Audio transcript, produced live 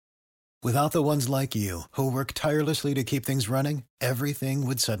Without the ones like you, who work tirelessly to keep things running, everything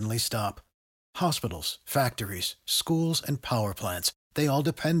would suddenly stop. Hospitals, factories, schools, and power plants, they all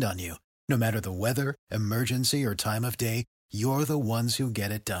depend on you. No matter the weather, emergency, or time of day, you're the ones who get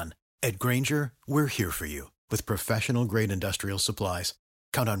it done. At Grainger, we're here for you with professional-grade industrial supplies.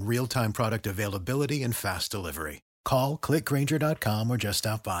 Count on real-time product availability and fast delivery. Call, click Grainger.com, or just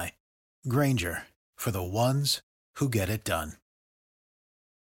stop by. Grainger, for the ones who get it done.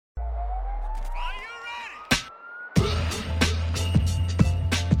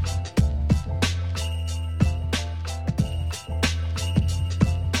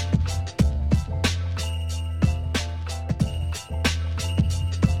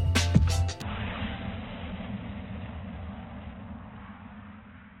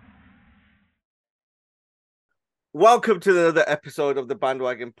 Welcome to another episode of the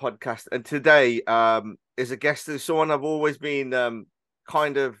Bandwagon podcast. And today is a guest of someone I've always been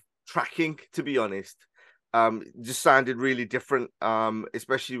kind of tracking, to be honest. Just sounded really different,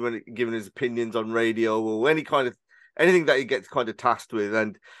 especially when giving his opinions on radio or anything that he gets kind of tasked with.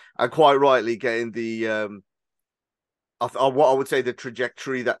 And quite rightly getting the what I would say the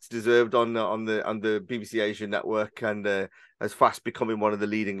trajectory that's deserved on the BBC Asia network, and as fast becoming one of the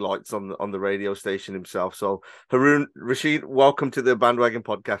leading lights on the radio station himself. So Haroon, Rashid, welcome to the Bandwagon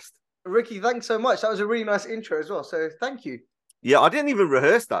podcast. Ricky, thanks so much. That was a really nice intro as well. So thank you. Yeah, I didn't even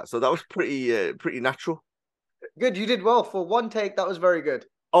rehearse that, so that was pretty natural. Good, you did well for one take. That was very good.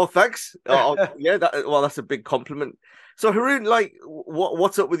 Oh, thanks. Yeah, that's a big compliment. So Haroon, like,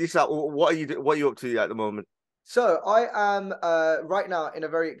 what's up with yourself? What are you up to at the moment? So I am right now in a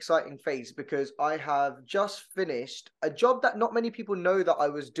very exciting phase because I have just finished a job that not many people know that I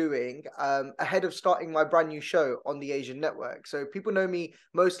was doing ahead of starting my brand new show on the Asian network. So people know me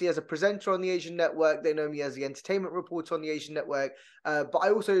mostly as a presenter on the Asian network. They know me as the entertainment reporter on the Asian network. But I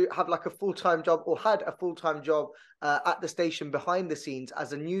also have like a full-time job, or had a full-time job at the station behind the scenes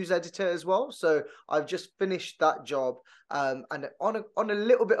as a news editor as well. So I've just finished that job and on a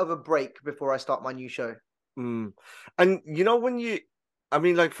little bit of a break before I start my new show. And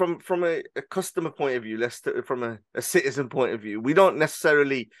like from a customer point of view, from a citizen point of view, we don't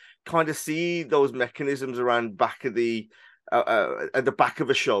necessarily kind of see those mechanisms around back of the at the back of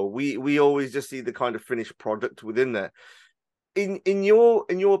a show. We always just see the kind of finished product within there. In your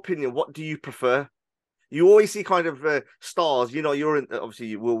opinion, what do you prefer? You always see kind of stars, you're in,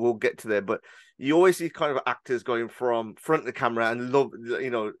 obviously we'll get to there, but you always see kind of actors going from front of the camera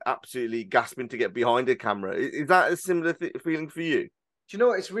and absolutely gasping to get behind the camera. Is that a similar feeling for you? Do you know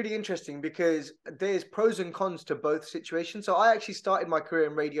what? It's really interesting because there's pros and cons to both situations. So I actually started my career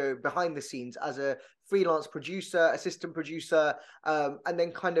in radio behind the scenes as a freelance producer, assistant producer, and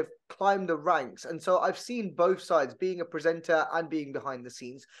then kind of climbed the ranks. And so I've seen both sides, being a presenter and being behind the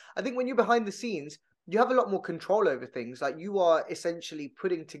scenes. I think when you're behind the scenes, you have a lot more control over things. Like you are essentially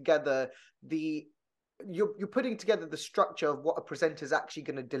putting together you're putting together the structure of what a presenter is actually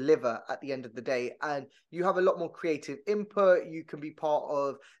going to deliver at the end of the day, and you have a lot more creative input. You can be part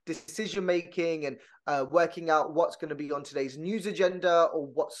of decision making and working out what's going to be on today's news agenda, or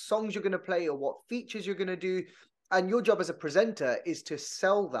what songs you're going to play, or what features you're going to do. And your job as a presenter is to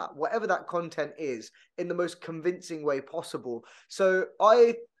sell that, whatever that content is, in the most convincing way possible. So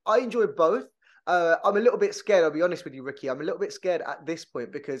I enjoy both. I'm a little bit scared, I'll be honest with you, Ricky. I'm a little bit scared at this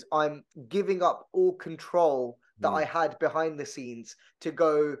point because I'm giving up all control that I had behind the scenes to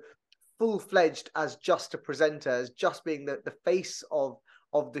go full-fledged as just a presenter, as just being the face of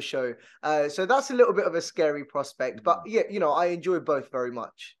the show. So that's a little bit of a scary prospect. But yeah, I enjoy both very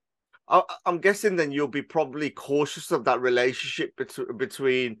much. I'm guessing then you'll be probably cautious of that relationship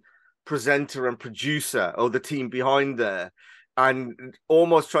between presenter and producer, or the team behind there, and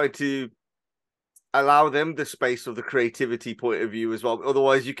almost try to allow them the space of the creativity point of view as well.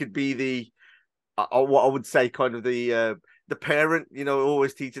 Otherwise, you could be the what I would say kind of the parent,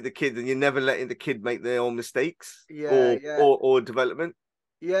 always teaching the kid, and you're never letting the kid make their own mistakes or development.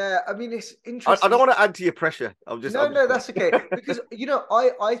 Yeah, I mean, it's interesting. I don't want to add to your pressure. No, that's okay. Because,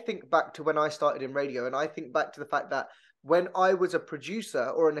 I think back to when I started in radio, and I think back to the fact that when I was a producer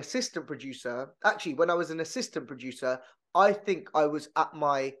or an assistant producer, actually, when I was an assistant producer, I think I was at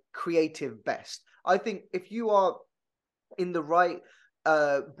my creative best. I think if you are in the right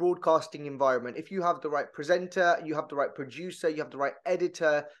broadcasting environment, if you have the right presenter, you have the right producer, you have the right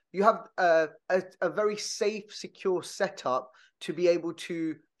editor, you have a very safe, secure setup to be able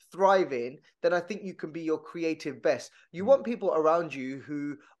to thrive in, then I think you can be your creative best. You want people around you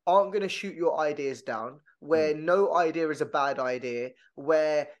who aren't going to shoot your ideas down, where no idea is a bad idea,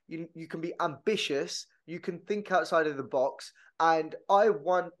 where you can be ambitious, you can think outside of the box. And I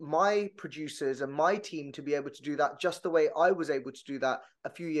want my producers and my team to be able to do that just the way I was able to do that a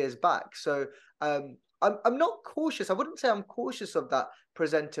few years back. So I'm not cautious. I wouldn't say I'm cautious of that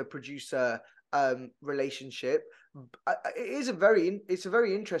presenter producer relationship. It's a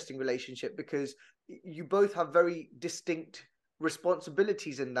very interesting relationship because you both have very distinct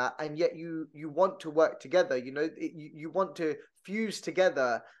responsibilities in that, and yet you want to work together. You want to fuse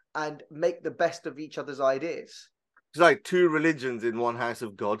together and make the best of each other's ideas. It's like two religions in one house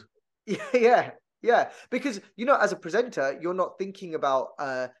of God. Yeah, because as a presenter, you're not thinking about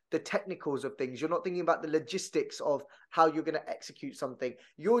the technicals of things. You're not thinking about the logistics of how you're going to execute something.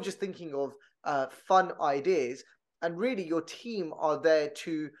 You're just thinking of fun ideas, and really your team are there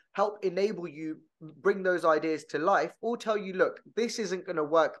to help enable you bring those ideas to life, or tell you, look, this isn't going to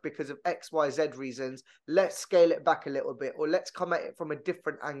work because of XYZ reasons. Let's scale it back a little bit, or let's come at it from a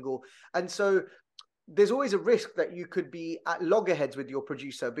different angle. And so there's always a risk that you could be at loggerheads with your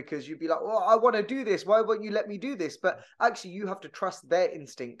producer, because you'd be like, well, I want to do this. Why won't you let me do this? But actually you have to trust their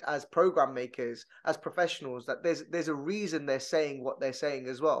instinct as program makers, as professionals, that there's a reason they're saying what they're saying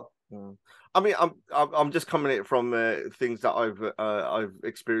as well. I mean, I'm just coming at it from things that I've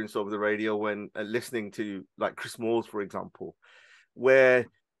experienced over the radio when listening to like Chris Moore's, for example, where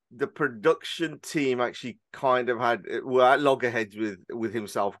the production team actually kind of were at loggerheads with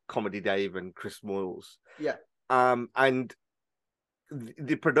himself, Comedy Dave, and Chris Moore's. Yeah. And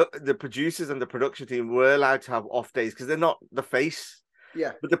the producers and the production team were allowed to have off days because they're not the face.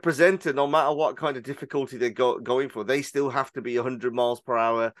 Yeah. But the presenter, no matter what kind of difficulty they're going for, they still have to be 100 miles per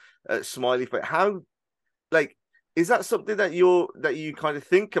hour, smiley face. How, like, is that something that you kind of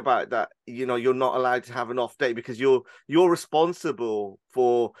think about, that you're not allowed to have an off day because you're responsible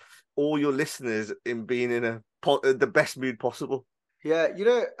for all your listeners in being in the best mood possible? Yeah,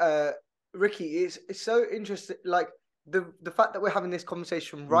 Ricky, it's so interesting. Like, the fact that we're having this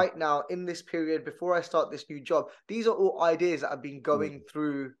conversation right now in this period before I start this new job, these are all ideas that have been going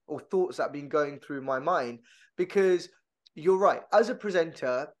through, or thoughts that have been going through my mind. Because you're right, as a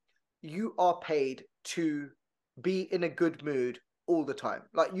presenter, you are paid to be in a good mood all the time.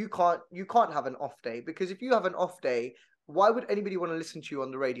 Like, you can't have an off day, because if you have an off day, why would anybody want to listen to you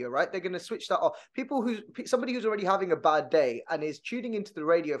on the radio, right? They're going to switch that off. Somebody who's already having a bad day and is tuning into the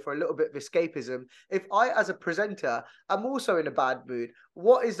radio for a little bit of escapism, if I, as a presenter, am also in a bad mood,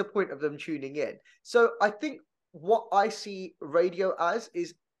 what is the point of them tuning in? So I think what I see radio as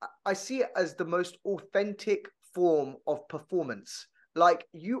is, I see it as the most authentic form of performance. Like,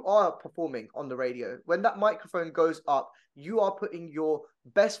 you are performing on the radio. When that microphone goes up, you are putting your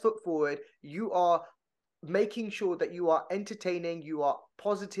best foot forward. You are making sure that you are entertaining, you are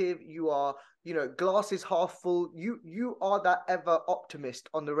positive, you are, glasses half full. You are that ever optimist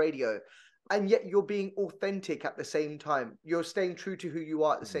on the radio, and yet you're being authentic at the same time. You're staying true to who you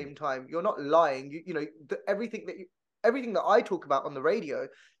are at the same time. You're not lying. Everything that I talk about on the radio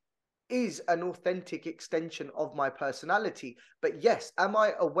is an authentic extension of my personality. But yes, am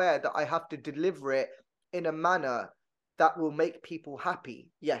I aware that I have to deliver it in a manner that will make people happy?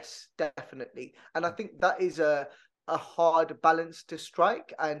 Yes, definitely. And I think that is a hard balance to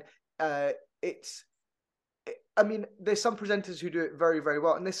strike. And there's some presenters who do it very, very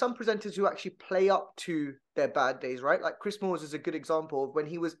well. And there's some presenters who actually play up to their bad days, right? Like Chris Moore's is a good example of when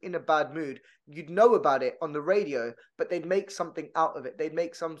he was in a bad mood. You'd know about it on the radio, but they'd make something out of it. They'd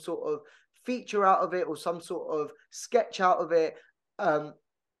make some sort of feature out of it, or some sort of sketch out of it.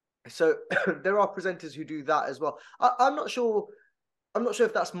 So there are presenters who do that as well. I'm not sure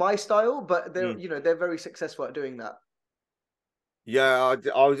if that's my style, but they're very successful at doing that. Yeah,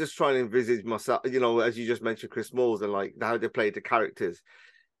 I was just trying to envisage myself, as you just mentioned, Chris Moore's, and like how they played the characters.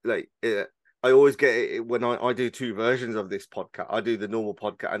 Like, I always get it when I do two versions of this podcast. I do the normal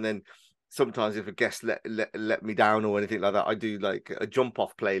podcast, and then sometimes if a guest let me down or anything like that, I do like a jump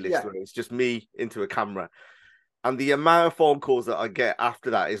off playlist where it's just me into a camera. And the amount of phone calls that I get after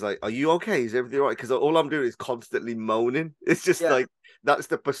that is like, are you okay? Is everything all right? Because all I'm doing is constantly moaning. It's just like, that's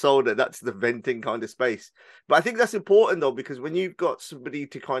the persona, that's the venting kind of space. But I think that's important though, because when you've got somebody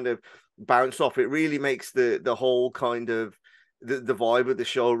to kind of bounce off, it really makes the whole kind of the vibe of the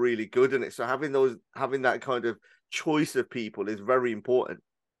show really good. And so having that kind of choice of people is very important.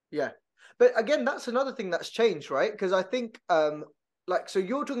 Yeah. But again, that's another thing that's changed, right? Because I think so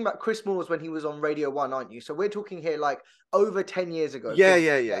you're talking about Chris Moore's when he was on Radio 1, aren't you? So we're talking here like over 10 years ago.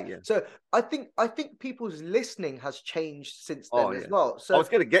 Yeah. So I think people's listening has changed since then as well. So I was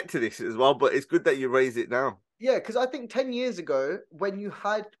going to get to this as well, but it's good that you raise it now. Yeah, because I think 10 years ago, when you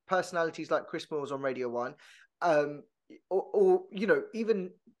had personalities like Chris Moore's on Radio 1, or even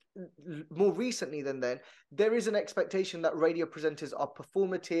more recently than then, there is an expectation that radio presenters are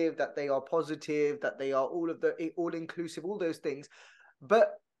performative, that they are positive, that they are all inclusive, all those things.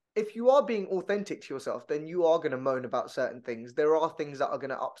 But if you are being authentic to yourself, then you are going to moan about certain things. There are things that are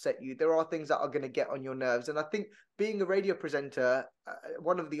going to upset you. There are things that are going to get on your nerves. And I think being a radio presenter,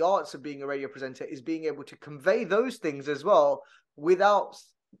 one of the arts of being a radio presenter is being able to convey those things as well without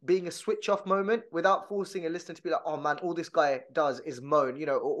being a switch off moment, without forcing a listener to be like, oh man, all this guy does is moan,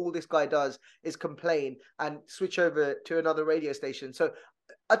 or all this guy does is complain, and switch over to another radio station. So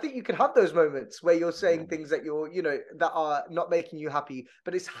I think you can have those moments where you're saying things that that are not making you happy,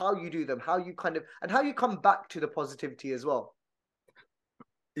 but it's how you do them, how you and how you come back to the positivity as well.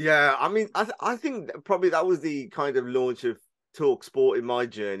 Yeah, I mean, I think probably that was the kind of launch of Talk Sport in my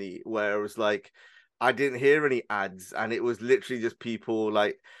journey, where it was like I didn't hear any ads, and it was literally just people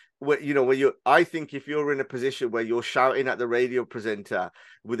like, when you're. I think if you're in a position where you're shouting at the radio presenter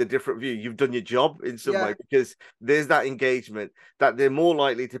with a different view, you've done your job in some way, because there's that engagement that they're more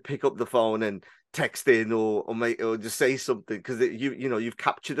likely to pick up the phone and text in or just say something, because you've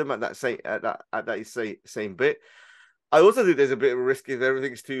captured them at that same bit. I also think there's a bit of a risk if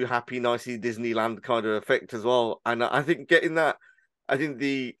everything's too happy, nicey Disneyland kind of effect as well. And I think getting that, I think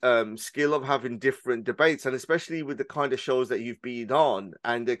the skill of having different debates, and especially with the kind of shows that you've been on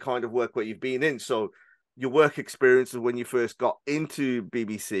and the kind of work where you've been in. So your work experiences when you first got into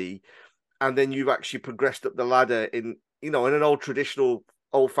BBC, and then you've actually progressed up the ladder in an old traditional,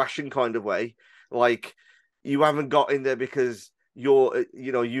 old-fashioned kind of way. Like, you haven't got in there because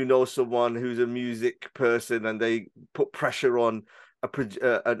someone who's a music person and they put pressure on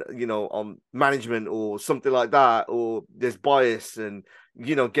on management or something like that, or there's bias and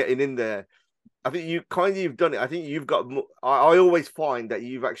getting in there. I think you've done it. I think you've got I always find that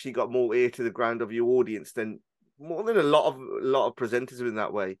you've actually got more ear to the ground of your audience than more than a lot of presenters in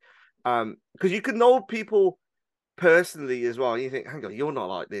that way, because you can know people personally as well. You think, hang on, you're not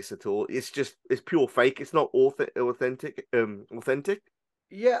like this at all. It's pure fake. It's not authentic.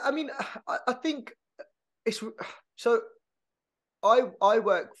 Yeah, I mean, I think it's so. I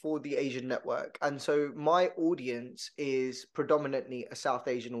work for the Asian network, and so my audience is predominantly a South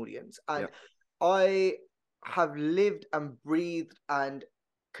Asian audience, and I have lived and breathed and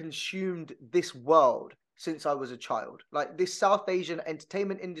consumed this world since I was a child. Like, this South Asian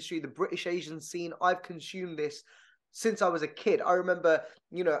entertainment industry, the British Asian scene, I've consumed this since I was a kid. I remember,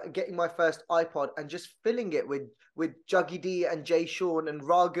 getting my first iPod and just filling it with Juggy D and Jay Sean and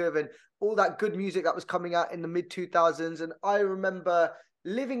Raghav and all that good music that was coming out in the mid 2000s. And I remember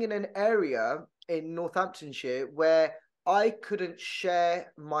living in an area in Northamptonshire where I couldn't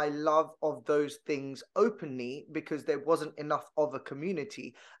share my love of those things openly because there wasn't enough of a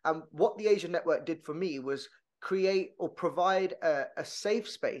community. And what the Asian Network did for me was create or provide a safe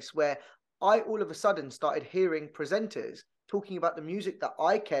space where I all of a sudden started hearing presenters talking about the music that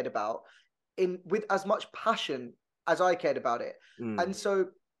I cared about with as much passion as I cared about it. And so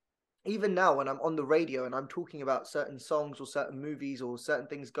even now when I'm on the radio and I'm talking about certain songs or certain movies or certain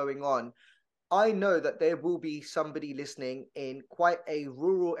things going on, I know that there will be somebody listening in quite a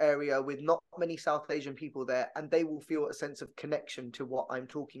rural area with not many South Asian people there, and they will feel a sense of connection to what I'm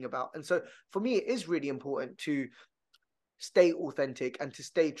talking about. And so for me, it is really important to stay authentic and to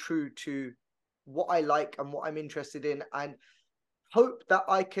stay true to what I like and what I'm interested in, and hope that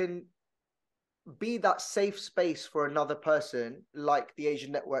I can be that safe space for another person like the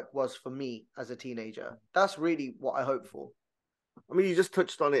Asian Network was for me as a teenager. That's really what I hope for. I mean, you just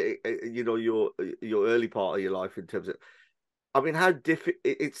touched on it, your early part of your life in terms of, I mean, how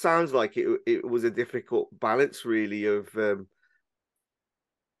it sounds like it was a difficult balance, really, of,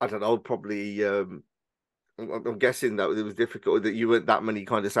 I don't know, probably, I'm guessing that it was difficult that you weren't that many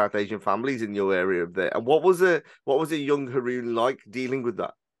kind of South Asian families in your area of there. And what was a young Haroon like dealing with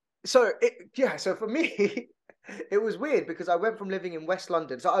that? So for me, it was weird because I went from living in West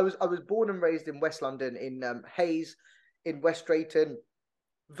London. So I was born and raised in West London in Hayes, in West Drayton,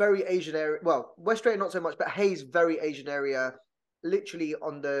 very Asian area. Well, West Drayton not so much, but Hayes, very Asian area, literally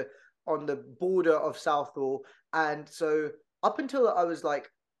on the border of Southall. And so up until I was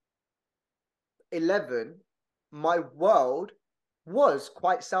like 11, my world was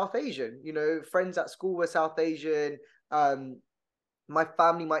quite South Asian. Friends at school were South Asian. My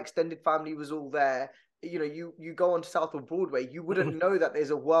family, my extended family was all there. You go on to Southall Broadway, you wouldn't know that there's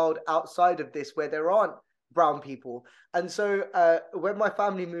a world outside of this where there aren't brown people. And so when my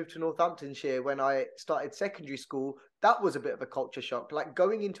family moved to Northamptonshire, when I started secondary school, that was a bit of a culture shock. Like,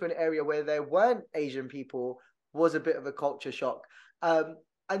 going into an area where there weren't Asian people was a bit of a culture shock.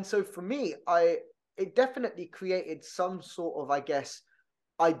 And so for me, it definitely created some sort of, I guess,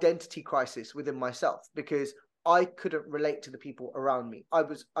 identity crisis within myself because I couldn't relate to the people around me.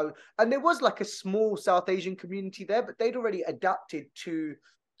 And there was like a small South Asian community there, but they'd already adapted to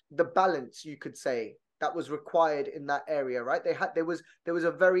the balance, you could say, that was required in that area, right? There was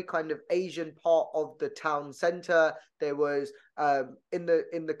a very kind of Asian part of the town center. There was in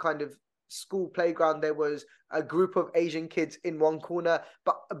the kind of school playground, there was a group of Asian kids in one corner,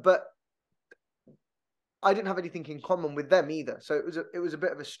 but I didn't have anything in common with them either. So it was a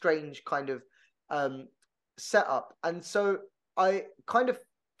bit of a strange kind of setup. And so I kind of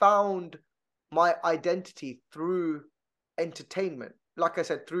found my identity through entertainment. Like I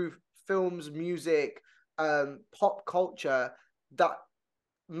said, through films, music, pop culture that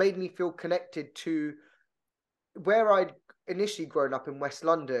made me feel connected to where I'd initially grown up in West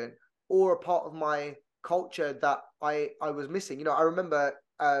London, or a part of my culture that I was missing. You know, I remember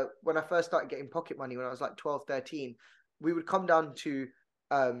when I first started getting pocket money when I was like 12, 13, we would come down to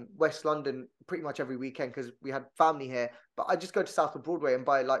West London pretty much every weekend because we had family here. But I just go to South of Broadway and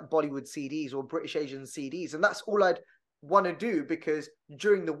buy like Bollywood CDs or British Asian CDs. And that's all I'd want to do because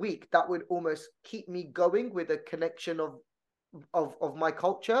during the week that would almost keep me going with a connection of my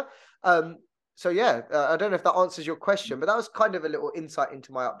culture. So yeah, I don't know if that answers your question, but that was kind of a little insight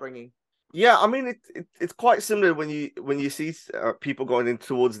into my upbringing. Yeah, I mean it's quite similar when you see people going in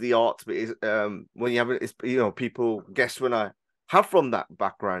towards the arts, but when you have it's people guess when I have from that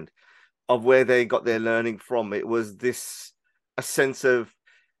background of where they got their learning from, it was a sense of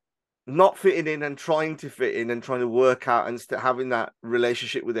not fitting in and trying to fit in and trying to work out and having that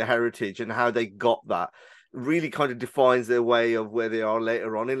relationship with their heritage and how they got that really kind of defines their way of where they are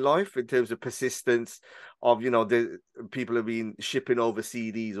later on in life in terms of persistence of the people have been shipping over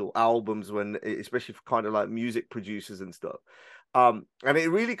CDs or albums when especially for kind of like music producers and stuff, and it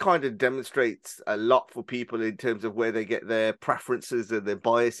really kind of demonstrates a lot for people in terms of where they get their preferences and their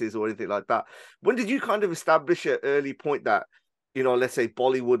biases or anything like that. When did you kind of establish at early point that let's say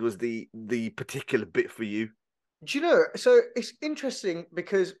Bollywood was the particular bit for you? Do you know, so it's interesting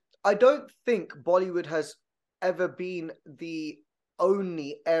because I don't think Bollywood has ever been the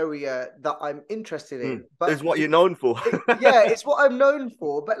only area that I'm interested in. But it's what you're known for. Yeah, it's what I'm known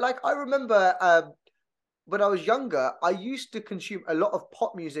for. But like I remember when I was younger, I used to consume a lot of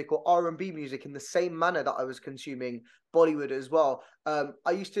pop music or R&B music in the same manner that I was consuming Bollywood as well.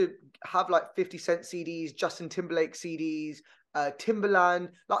 I used to have like 50 Cent CDs, Justin Timberlake CDs, Timberland.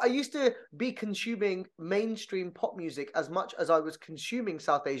 Like I used to be consuming mainstream pop music as much as I was consuming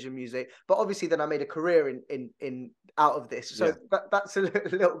South Asian music, but obviously then I made a career in out of this, so that's a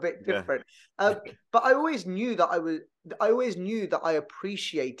little bit different. But I always knew that I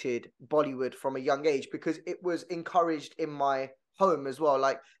appreciated Bollywood from a young age because it was encouraged in my home as well.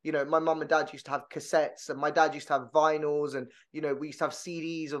 Like, my mum and dad used to have cassettes and my dad used to have vinyls and, we used to have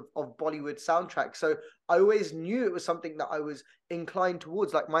CDs of Bollywood soundtracks. So I always knew it was something that I was inclined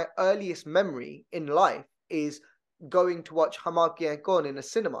towards. Like my earliest memory in life is going to watch Hum Aapke Hain Kaun in a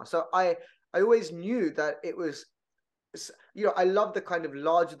cinema. So I always knew that it was, I love the kind of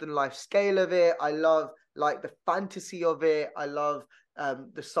larger than life scale of it. I love like the fantasy of it. I love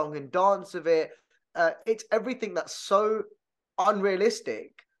the song and dance of it. It's everything that's so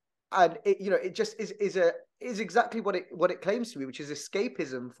unrealistic, and it just is exactly what it claims to be, which is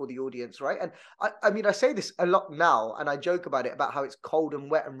escapism for the audience, right? And I mean I say this a lot now and I joke about it, about how it's cold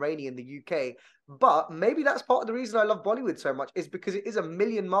and wet and rainy in the UK, but maybe that's part of the reason I love Bollywood so much, is because it is a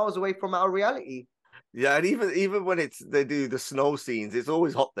million miles away from our reality. Yeah, and even when they do the snow scenes, it's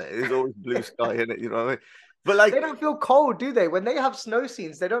always hot there. There's always blue sky in it, you know what I mean? But like, they don't feel cold, do they? When they have snow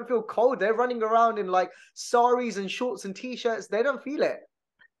scenes, they don't feel cold. They're running around in like saris and shorts and t-shirts. They don't feel it.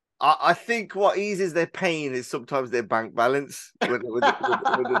 I think what eases their pain is sometimes their bank balance when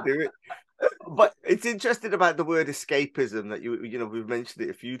they do it. But it's interesting about the word escapism that we've mentioned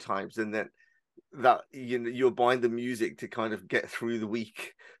it a few times, and that you're buying the music to kind of get through the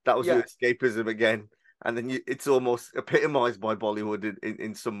week. That was your escapism again, and then it's almost epitomized by Bollywood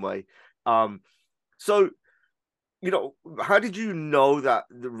in some way. So how did you know that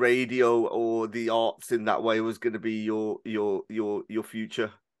the radio or the arts in that way was going to be your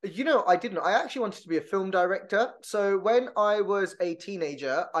future? I didn't. I actually wanted to be a film director. So when I was a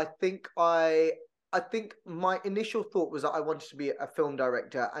teenager, I think my initial thought was that I wanted to be a film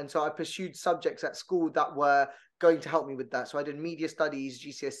director. And so I pursued subjects at school that were going to help me with that. So I did media studies,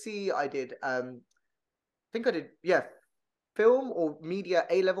 GCSE. I did, film or media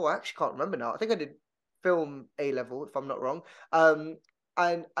A level. I actually can't remember now. I think I did film A level, if I'm not wrong. And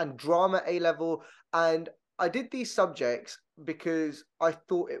drama A level. And I did these subjects because I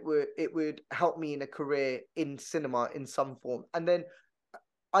thought it would help me in a career in cinema in some form. And then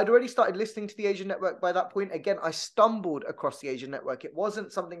I'd already started listening to the Asian Network by that point. Again, I stumbled across the Asian Network. It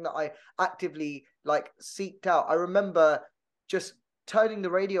wasn't something that I actively like seeked out. I remember just turning the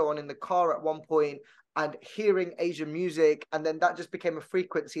radio on in the car at one point and hearing Asian music, and then that just became a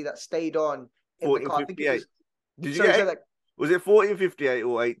frequency that stayed on in the car. I think it 1458. was. Did you Sorry, get so it? like Was it 1458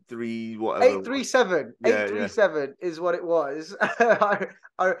 or 83 whatever? 837. Yeah, yeah. 837 is what it was.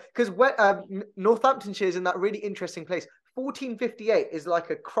 Because Northamptonshire is in that really interesting place. 1458 is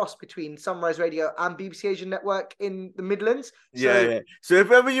like a cross between Sunrise Radio and BBC Asian Network in the Midlands. Yeah, So yeah. So if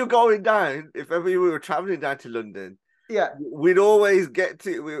ever you're going down, if ever we were traveling down to London, yeah. we'd always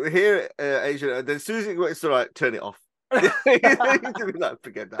we would hear Asian, and then as soon as it was all right, turn it off. Like,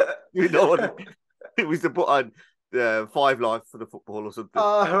 forget that. We don't want to. We used to put on 5 Live for the football or something.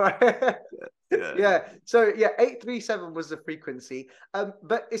 Right. Yeah. Yeah. So yeah, 837 was the frequency.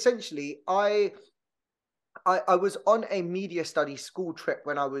 But essentially, I was on a media studies school trip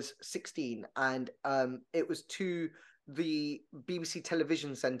when I was 16, and it was to the BBC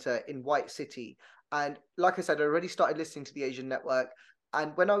Television Centre in White City. And like I said, I already started listening to the Asian Network.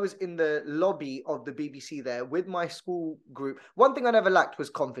 And when I was in the lobby of the BBC there with my school group, one thing I never lacked was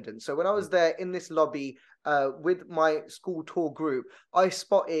confidence. So when I was there in this lobby with my school tour group, I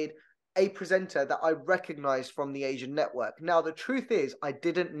spotted a presenter that I recognized from the Asian Network. Now, the truth is, I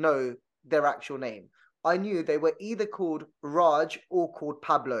didn't know their actual name. I knew they were either called Raj or called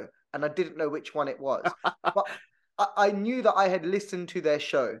Pablo, and I didn't know which one it was. But I knew that I had listened to their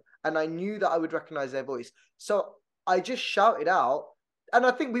show, and I knew that I would recognize their voice. So I just shouted out, and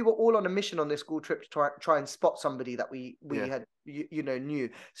I think we were all on a mission on this school trip to try and spot somebody that we had knew.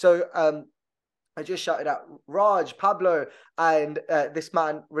 So I just shouted out, Raj, Pablo, and this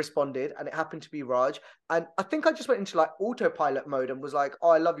man responded, and it happened to be Raj. And I think I just went into like autopilot mode and was like, oh,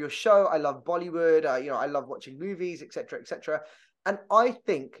 I love your show. I love Bollywood. I love watching movies, etc., etc. And I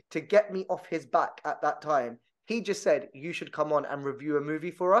think to get me off his back at that time, he just said, you should come on and review a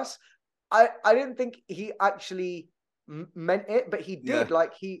movie for us. I didn't think he actually meant it, but he did. Yeah.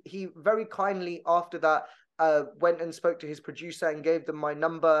 Like he very kindly after that went and spoke to his producer and gave them my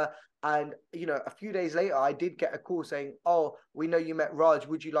number. And, a few days later, I did get a call saying, oh, we know you met Raj.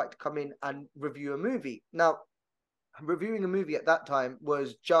 Would you like to come in and review a movie? Now, reviewing a movie at that time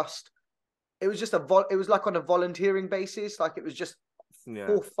was it was like on a volunteering basis. Like it was just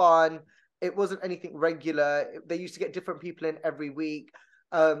for fun. It wasn't anything regular. They used to get different people in every week.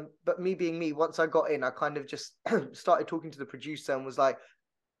 But me being me, once I got in, I kind of just started talking to the producer and was like,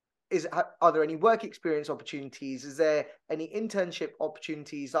 are there any work experience opportunities? Is there any internship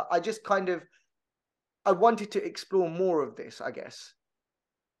opportunities? I just I wanted to explore more of this, I guess.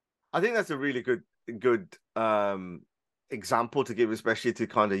 I think that's a really good example to give, especially to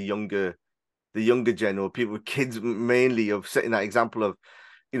kind of the younger general people, kids mainly, of setting that example of,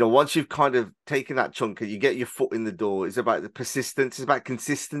 once you've kind of taken that chunk and you get your foot in the door, it's about the persistence, it's about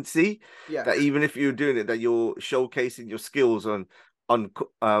consistency. Yeah. That even if you're doing it, that you're showcasing your skills on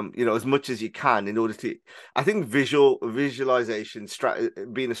as much as you can in order to, I think visualization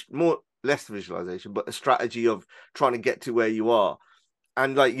being less visualization, but a strategy of trying to get to where you are.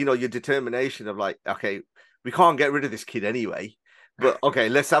 And like, your determination of like, okay, we can't get rid of this kid anyway, but okay,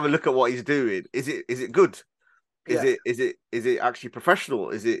 let's have a look at what he's doing. Is it good? Is it actually professional?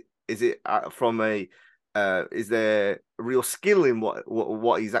 Is it from a is there real skill in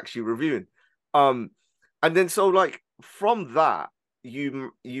what he's actually reviewing? And then so like from that,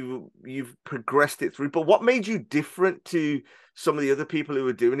 you've progressed it through. But what made you different to some of the other people who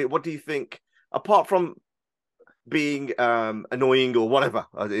were doing it? What do you think, apart from being annoying or whatever?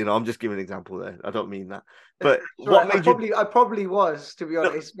 I'm just giving an example there. I don't mean that. But I probably was, to be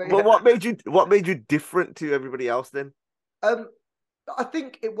honest. No, but what made you different to everybody else then? I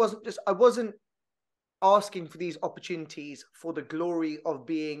think it wasn't just, I wasn't asking for these opportunities for the glory of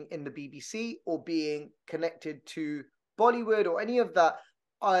being in the BBC or being connected to Bollywood or any of that.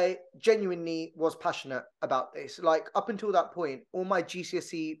 I genuinely was passionate about this. Like up until that point, all my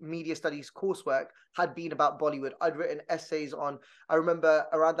GCSE media studies coursework had been about Bollywood. I'd written essays on, I remember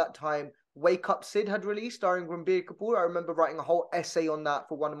around that time, Wake Up Sid had released, starring Ranbir Kapoor. I remember writing a whole essay on that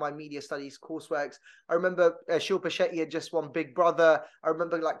for one of my media studies courseworks. I remember Shilpa Shetty had just won Big Brother. I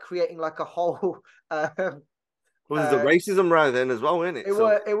remember like creating like a whole Well, there's the racism around then as well, isn't it?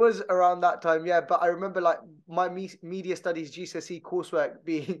 It was around that time, yeah. But I remember like my media studies GCSE coursework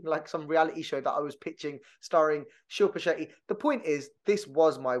being like some reality show that I was pitching, starring Shilpa Shetty. The point is, this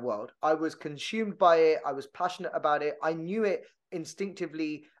was my world. I was consumed by it. I was passionate about it. I knew it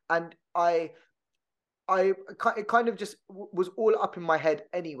instinctively, and I it kind of just was all up in my head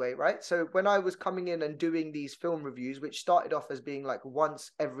anyway, right? So when I was coming in and doing these film reviews, which started off as being like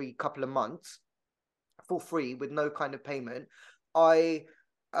once every couple of months for free with no kind of payment, I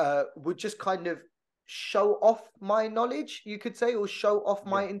would just kind of show off my knowledge, you could say, or show off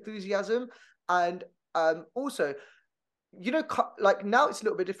my enthusiasm. And also, you know, like now it's a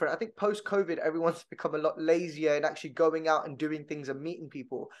little bit different. I think post COVID, everyone's become a lot lazier in actually going out and doing things and meeting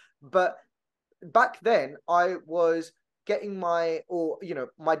people. But back then, I was getting my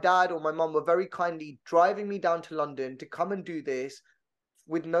dad or my mum were very kindly driving me down to London to come and do this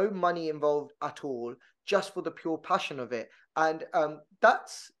with no money involved at all, just for the pure passion of it. And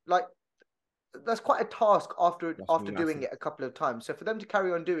that's quite a task after doing it a couple of times. So for them to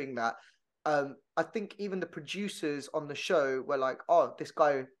carry on doing that, I think even the producers on the show were like, oh, this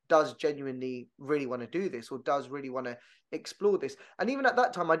guy does genuinely really want to do this, or does really want to explore this. And even at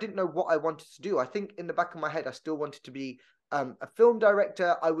that time, I didn't know what I wanted to do. I think in the back of my head, I still wanted to be a film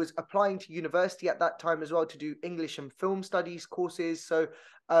director. I was applying to university at that time as well to do English and film studies courses. So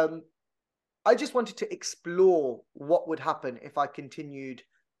I just wanted to explore what would happen if I continued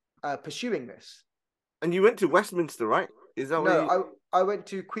pursuing this. And you went to Westminster, right? Is that I went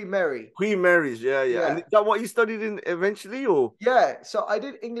to Queen Mary. Queen Mary's, yeah. And is that what you studied in eventually, or? Yeah, so I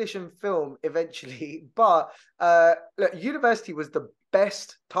did English and film eventually, but look, university was the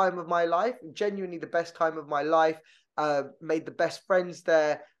best time of my life, genuinely the best time of my life. Made the best friends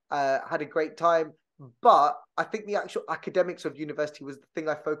there, had a great time. But I think the actual academics of university was the thing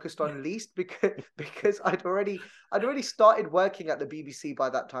I focused on least, because I'd already started working at the BBC by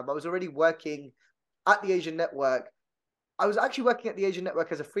that time. I was already working at the Asian Network. I was actually working at the Asian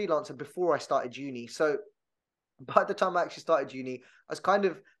Network as a freelancer before I started uni. So by the time I actually started uni, I was kind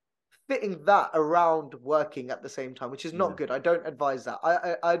of fitting that around working at the same time, which is not good. I don't advise that.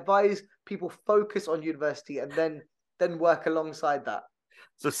 I advise people focus on university and then work alongside that.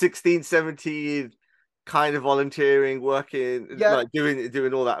 So 16, 17, kind of volunteering, working, like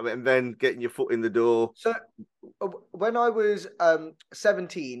doing all that, and then getting your foot in the door. So when I was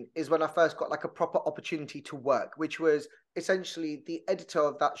 17 is when I first got like a proper opportunity to work, which was essentially the editor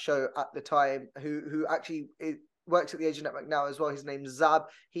of that show at the time, who actually works at the Asian Network now as well. His name's Zab.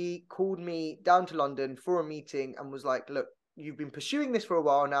 He called me down to London for a meeting and was like, look, you've been pursuing this for a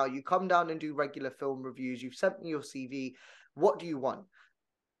while now. You come down and do regular film reviews. You've sent me your CV. What do you want?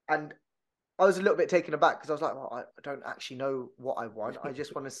 And I was a little bit taken aback because I was like, well, I don't actually know what I want. I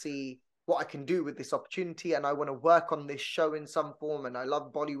just want to see what I can do with this opportunity, and I want to work on this show in some form, and I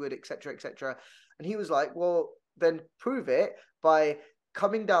love Bollywood, etc., etc. And he was like, well, then prove it by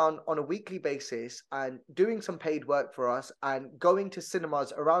coming down on a weekly basis and doing some paid work for us and going to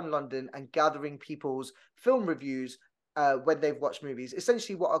cinemas around London and gathering people's film reviews when they've watched movies,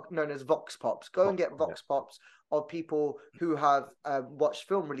 essentially what are known as Vox Pops. Go and get Vox Pops of people who have watched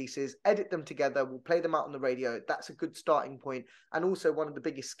film releases, edit them together, we'll play them out on the radio. That's a good starting point, and also one of the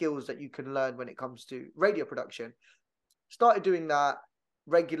biggest skills that you can learn when it comes to radio production. Started doing that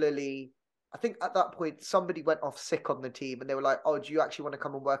regularly. I think at that point somebody went off sick on the team, and they were like, "Oh, do you actually want to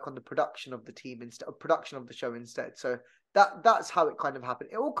come and work on the production of the team instead of production of the show instead?" So that's how it kind of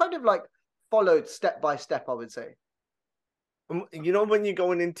happened. It all kind of like followed step by step, I would say. You know, when you're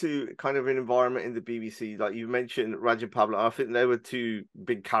going into kind of an environment in the BBC, like you mentioned Raj and Pablo, I think they were two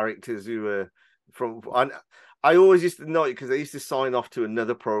big characters who were from. I always used to know it because I used to sign off to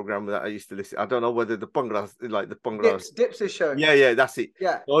another program that I used to listen. I don't know whether the Bangladesh Dips' show. Yeah, that's it.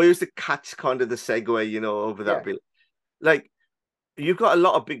 Yeah, I used to catch kind of the segue, you know, over that bit. Like, you've got a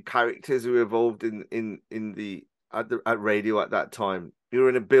lot of big characters who were involved at radio at that time. You were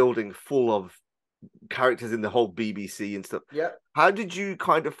in a building full of characters in the whole BBC and stuff. Yeah. How did you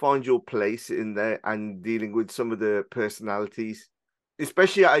kind of find your place in there and dealing with some of the personalities,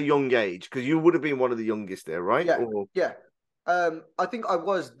 especially at a young age? Because you would have been one of the youngest there, right? Yeah. I think I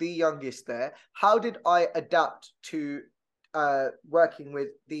was the youngest there. How did I adapt to working with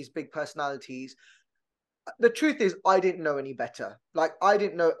these big personalities? The truth is, I didn't know any better. Like, I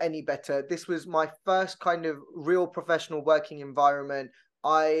didn't know any better. This was my first kind of real professional working environment.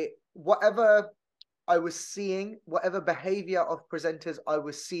 Whatever I was seeing, whatever behavior of presenters I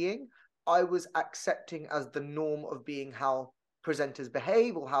was seeing, I was accepting as the norm of being how presenters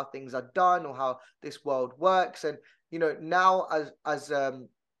behave, or how things are done, or how this world works. And, you know, now as a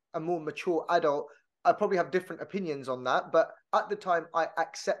more mature adult, I probably have different opinions on that. But at the time, I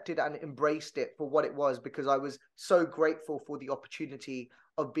accepted and embraced it for what it was, because I was so grateful for the opportunity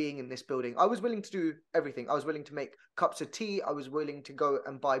of being in this building. I was willing to do everything. I was willing to make cups of tea. I was willing to go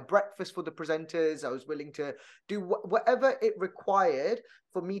and buy breakfast for the presenters. I was willing to do whatever it required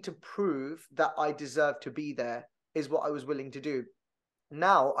for me to prove that I deserve to be there is what I was willing to do.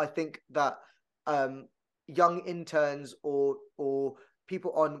 Now, I think that young interns or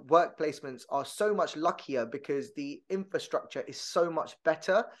people on work placements are so much luckier because the infrastructure is so much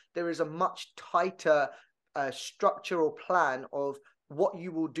better. There is a much tighter structure or plan of what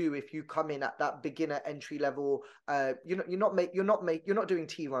you will do if you come in at that beginner entry level. You're not doing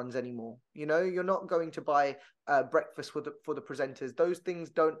tea runs anymore. You're not going to buy breakfast for the presenters. Those things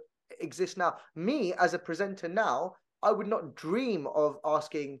don't exist now. Me as a presenter now, I would not dream of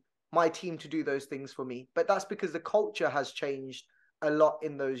asking my team to do those things for me, but that's because the culture has changed a lot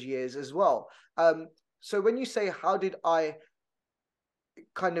in those years as well. So when you say, how did I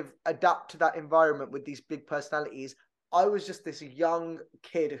kind of adapt to that environment with these big personalities, I was just this young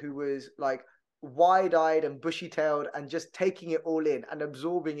kid who was like wide-eyed and bushy-tailed and just taking it all in and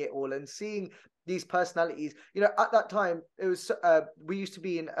absorbing it all and seeing these personalities. At that time, it was we used to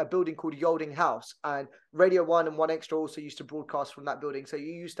be in a building called Yolding House, and Radio 1 and 1Extra also used to broadcast from that building. So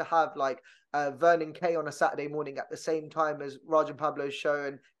you used to have like Vernon Kay on a Saturday morning at the same time as Raj and Pablo's show,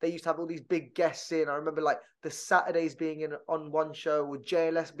 and they used to have all these big guests in. I remember like the Saturdays being in on one show, or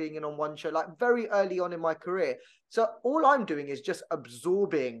JLS being in on one show, like very early on in my career. So all I'm doing is just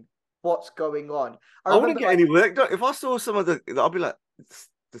absorbing what's going on. I wouldn't get any work done. If I saw some of the, I'll be like, it's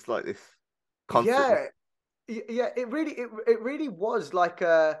just like this. Constantly. Yeah, it really was like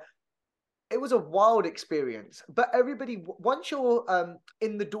it was a wild experience. But everybody, once you're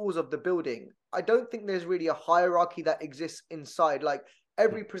in the doors of the building, I don't think there's really a hierarchy that exists inside. Like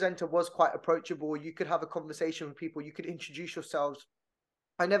every presenter was quite approachable. You could have a conversation with people. You could introduce yourselves.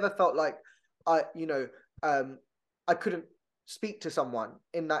 I never felt like I couldn't speak to someone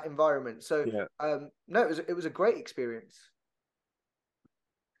in that environment. So no, it was a great experience.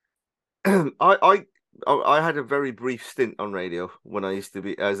 I had a very brief stint on radio when I used to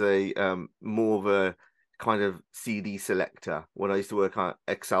be as a more of a kind of CD selector when I used to work at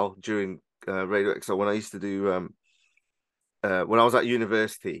Excel during Radio Excel. When I used to do when I was at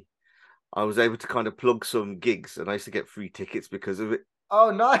university, I was able to kind of plug some gigs, and I used to get free tickets because of it.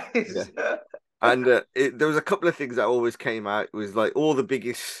 Oh, nice! Yeah. And there was a couple of things that always came out. It was like all the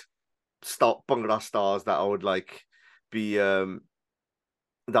biggest Bangla stars that I would like be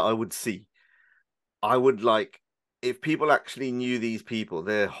that I would see. I would like, if people actually knew these people,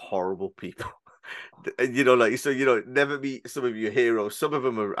 they're horrible people. Never meet some of your heroes. Some of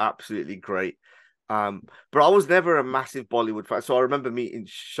them are absolutely great. But I was never a massive Bollywood fan. So I remember meeting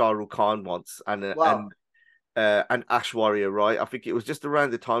Shah Rukh Khan once and Ash Warrior, right? I think it was just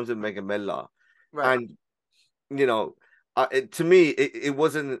around the times of Mega Mela. Right. And, to me, it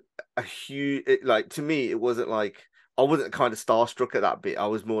wasn't a huge, to me, it wasn't like, I wasn't kind of starstruck at that bit. I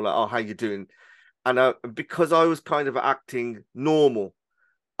was more like, oh, how you doing? And because I was kind of acting normal,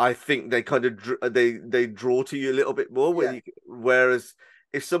 I think they kind of they draw to you a little bit more. Whereas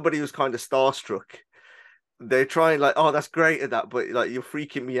if somebody was kind of starstruck, they're trying like, oh, that's great at that, but like you're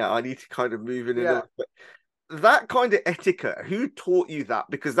freaking me out. I need to kind of move in a little bit. That kind of etiquette, who taught you that?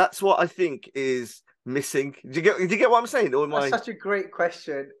 Because that's what I think is missing. Do you get what I'm saying? That's such a great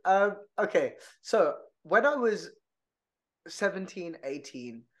question. Okay, so when I was 17,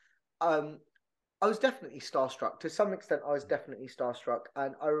 18, I was definitely starstruck. To some extent, I was definitely starstruck.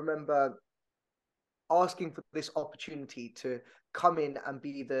 And I remember asking for this opportunity to come in and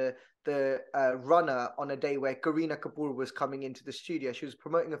be the runner on a day where Kareena Kapoor was coming into the studio. She was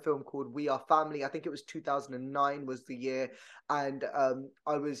promoting a film called We Are Family. I think it was 2009 was the year. And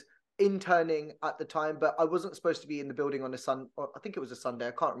I was interning at the time, but I wasn't supposed to be in the building on I think it was a Sunday,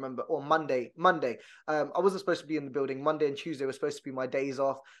 I can't remember, or Monday. I wasn't supposed to be in the building. Monday and Tuesday were supposed to be my days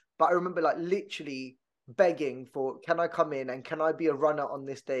off, but I remember like literally begging for, can I come in and can I be a runner on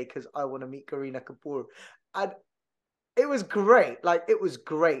this day because I want to meet Kareena Kapoor. And it was great. Like, it was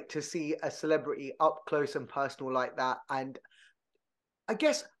great to see a celebrity up close and personal like that. And I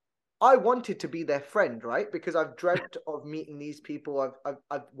guess I wanted to be their friend, right? Because I've dreamt of meeting these people.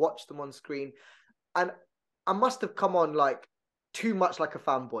 I've watched them on screen, and I must have come on like too much like a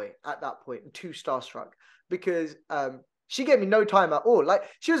fanboy at that point and too starstruck because she gave me no time at all. Like,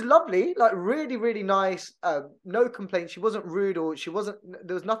 she was lovely, like really, really nice. No complaints. She wasn't rude or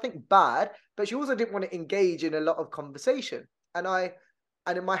there was nothing bad, but she also didn't want to engage in a lot of conversation. And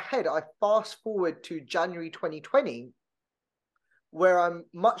in my head, I fast forward to January 2020, where I'm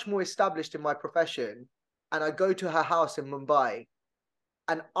much more established in my profession, and I go to her house in Mumbai,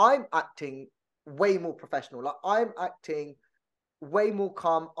 and I'm acting way more professional. Like, I'm acting way more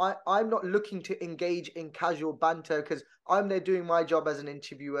calm. I'm not looking to engage in casual banter because I'm there doing my job as an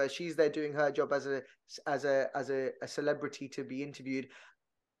interviewer. She's there doing her job as a celebrity to be interviewed.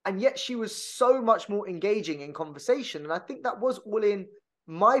 And yet she was so much more engaging in conversation. And I think that was all in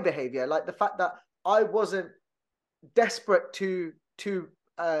my behavior, like the fact that I wasn't desperate to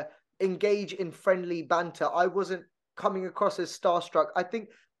engage in friendly banter. I wasn't coming across as starstruck. I think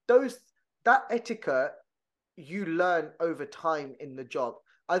that etiquette you learn over time in the job.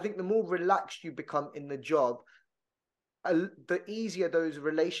 I think the more relaxed you become in the job, the easier those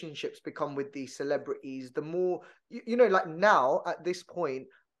relationships become with these celebrities. The more like now at this point,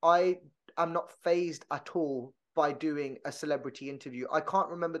 I am not phased at all by doing a celebrity interview. I can't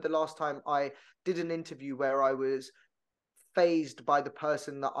remember the last time I did an interview where I was phased by the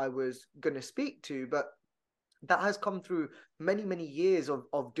person that I was going to speak to, but that has come through many, many years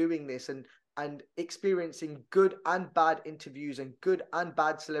of doing this and experiencing good and bad interviews and good and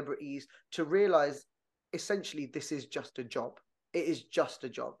bad celebrities to realize essentially this is just a job. It is just a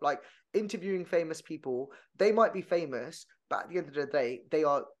job. Like interviewing famous people, they might be famous, but at the end of the day, they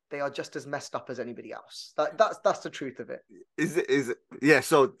are just as messed up as anybody else. That's the truth of it. Is it? Yeah.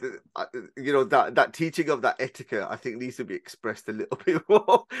 So that teaching of that etiquette, I think, needs to be expressed a little bit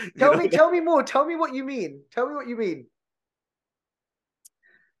more. Tell me more. Tell me what you mean. Tell me what you mean.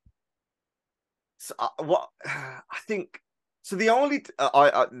 So what I think. So the only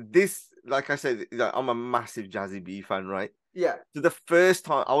this, like I said, I'm a massive Jazzy B fan, right? Yeah. So the first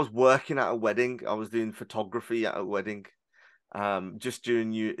time I was working at a wedding, I was doing photography at a wedding, just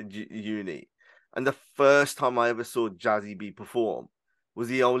during uni, and the first time I ever saw Jazzy B perform was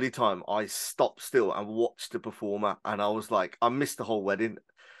the only time I stopped still and watched the performer, and I was like, I missed the whole wedding.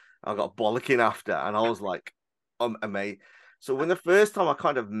 I got bollocking after, and I was like, I'm amazed. So when the first time I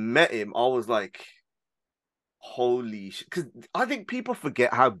kind of met him, I was like, holy shit. Because I think people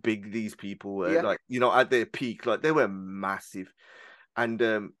forget how big these people were, Yeah. like, at their peak, like they were massive. And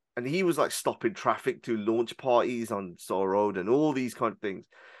he was like stopping traffic to launch parties on Soul Road and all these kind of things.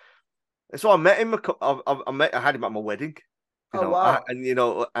 And so I met him. I had him at my wedding, Oh wow.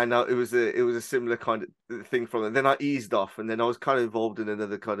 it was a similar kind of thing from it. Then I eased off, and then I was kind of involved in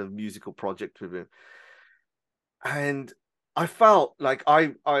another kind of musical project with him. And I felt like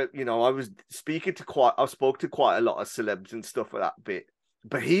I spoke to quite a lot of celebs and stuff at that bit,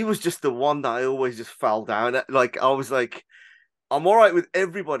 but he was just the one that I always just fell down at. Like I was like, I'm all right with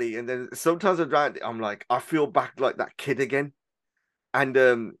everybody, and then sometimes I'm like, I feel back like that kid again, and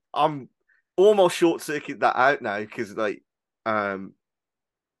I'm almost short circuit that out now because I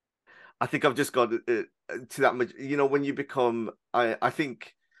think I've just got to that much. When you become, I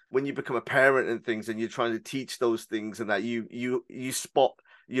think when you become a parent and things, and you're trying to teach those things, and that you spot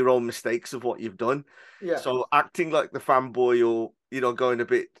your own mistakes of what you've done. Yeah. So acting like the fanboy, or going a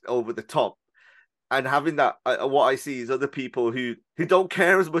bit over the top, and having that, what I see is other people who don't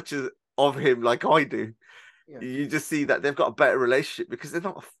care as much as of him like I do. Yeah. You just see that they've got a better relationship because they're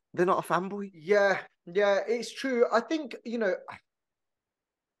not a fanboy. Yeah, it's true. I think,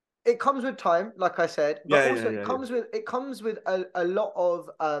 it comes with time, like I said, but also it comes with a lot of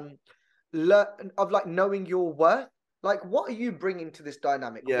like knowing your worth. Like, what are you bringing to this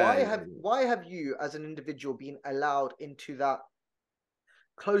dynamic? Why have you as an individual been allowed into that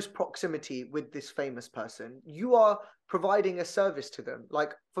close proximity with this famous person? You are providing a service to them.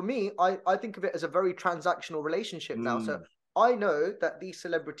 Like for me, I think of it as a very transactional relationship now. So I know that these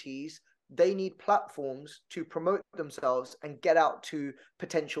celebrities, they need platforms to promote themselves and get out to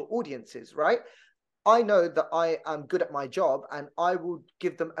potential audiences, right? I know that I am good at my job and I will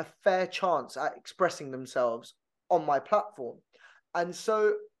give them a fair chance at expressing themselves on my platform. And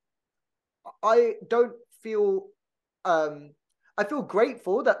so I don't feel I feel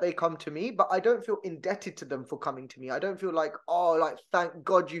grateful that they come to me, but I don't feel indebted to them for coming to me. I don't feel like, oh, like, thank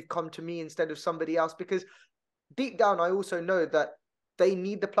God you've come to me instead of somebody else, because deep down, I also know that they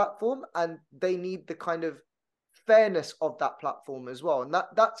need the platform and they need the kind of fairness of that platform as well. And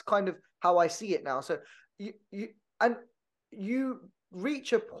that's kind of how I see it now. So you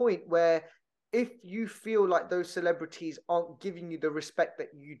reach a point where if you feel like those celebrities aren't giving you the respect that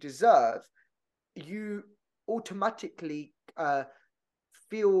you deserve, you automatically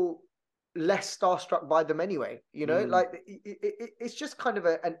feel less starstruck by them anyway. Like it's just kind of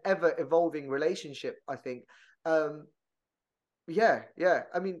an ever evolving relationship, I think. Yeah.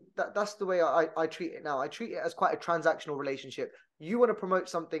 I mean, that's the way I treat it now. I treat it as quite a transactional relationship. You want to promote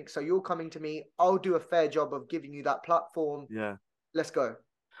something, so you're coming to me. I'll do a fair job of giving you that platform. Yeah. Let's go.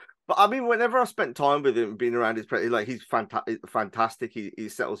 But I mean, whenever I spent time with him, being around his, like, he's fantastic. He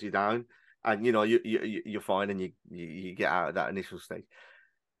settles you down. and you're fine, and you get out of that initial stage.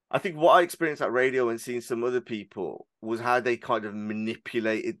 I think what I experienced at radio and seeing some other people was how they kind of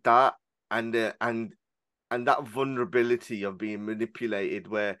manipulated that, and that vulnerability of being manipulated,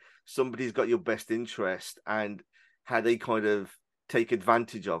 where somebody's got your best interest, and how they kind of take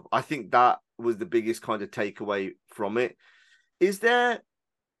advantage of. I think that was the biggest kind of takeaway from it. Is there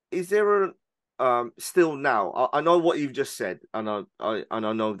a still now? I know what you've just said, and I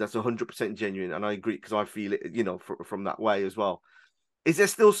know that's 100% genuine, and I agree because I feel it, from that way as well. Is there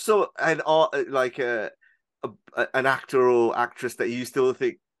still an art, like an actor or actress that you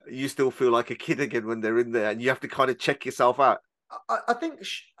still feel like a kid again when they're in there, and you have to kind of check yourself out? I think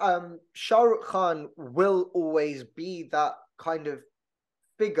Shah Rukh Khan will always be that kind of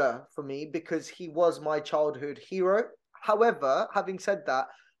figure for me because he was my childhood hero. However, having said that,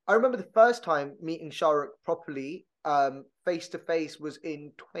 I remember the first time meeting Shah Rukh properly, face to face, was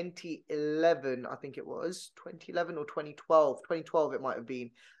in 2011. I think it was 2011 or 2012. 2012 it might have been,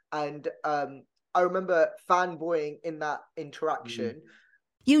 and I remember fanboying in that interaction.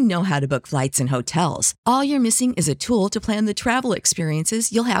 You know how to book flights and hotels. All you're missing is a tool to plan the travel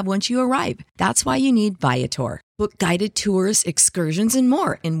experiences you'll have once you arrive. That's why you need Viator. Book guided tours, excursions, and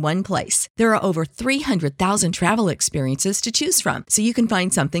more in one place. There are over 300,000 travel experiences to choose from, so you can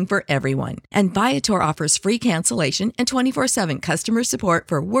find something for everyone. And Viator offers free cancellation and 24/7 customer support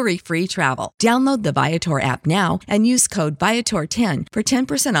for worry-free travel. Download the Viator app now and use code Viator10 for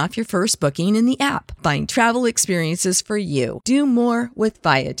 10% off your first booking in the app. Find travel experiences for you. Do more with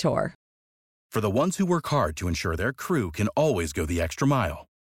Viator. For the ones who work hard to ensure their crew can always go the extra mile,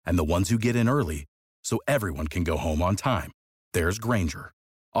 and the ones who get in early so everyone can go home on time, there's Grainger,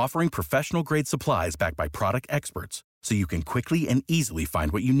 offering professional-grade supplies backed by product experts so you can quickly and easily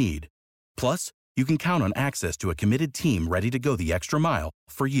find what you need. Plus, you can count on access to a committed team ready to go the extra mile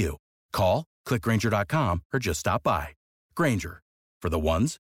for you. Call, click Grainger.com, or just stop by. Grainger, for the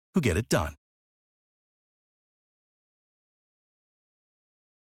ones who get it done.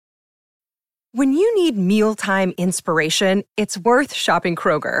 When you need mealtime inspiration, it's worth shopping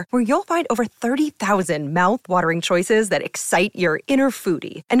Kroger, where you'll find over 30,000 mouth-watering choices that excite your inner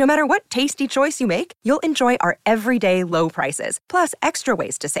foodie. And no matter what tasty choice you make, you'll enjoy our everyday low prices, plus extra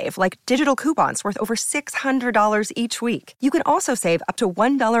ways to save, like digital coupons worth over $600 each week. You can also save up to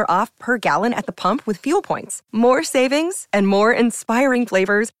 $1 off per gallon at the pump with fuel points. More savings and more inspiring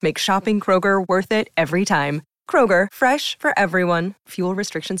flavors make shopping Kroger worth it every time. Kroger, fresh for everyone. Fuel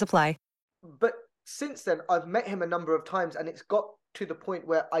restrictions apply. But since then, I've met him a number of times, and it's got to the point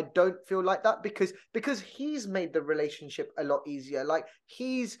where I don't feel like that because he's made the relationship a lot easier. Like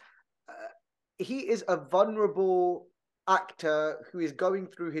he is a vulnerable actor who is going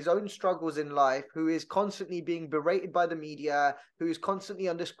through his own struggles in life, who is constantly being berated by the media, who is constantly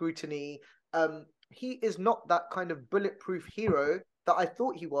under scrutiny. He is not that kind of bulletproof hero that I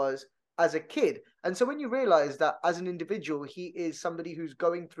thought he was as a kid. And so when you realize that as an individual, he is somebody who's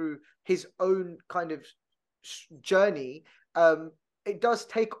going through his own kind of journey, it does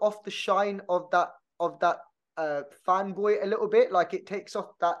take off the shine of that fanboy a little bit. Like it takes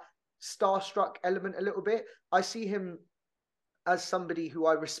off that starstruck element a little bit. I see him as somebody who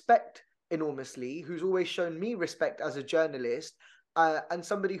I respect enormously, who's always shown me respect as a journalist, and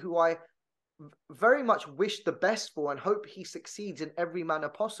somebody who I very much wish the best for and hope he succeeds in every manner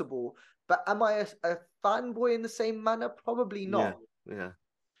possible. But am I a fanboy in the same manner? Probably not. Yeah.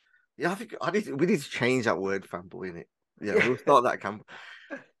 I think we need to change that word fanboy in it. Yeah, we'll start that camp.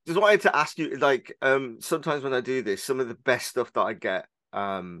 Just wanted to ask you, like, sometimes when I do this, some of the best stuff that I get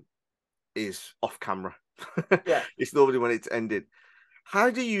is off camera. Yeah. It's normally when it's ended. How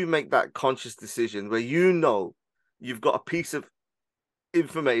do you make that conscious decision where you've got a piece of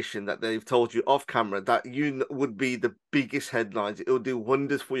information that they've told you off camera that would be the biggest headlines, it will do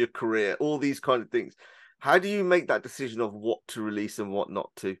wonders for your career, all these kind of things? How do you make that decision of what to release and what not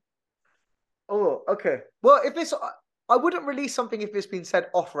to? Oh, okay. Well, I wouldn't release something if it's been said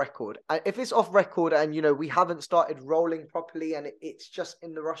off record. If it's off record and we haven't started rolling properly and it's just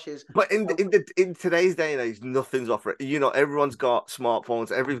in the rushes. But in today's day and age, nothing's off record. Everyone's got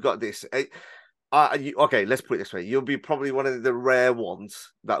smartphones. Everyone's got this. Okay, let's put it this way: you'll be probably one of the rare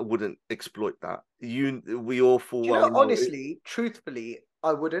ones that wouldn't exploit that. We all fall. Honestly, truthfully,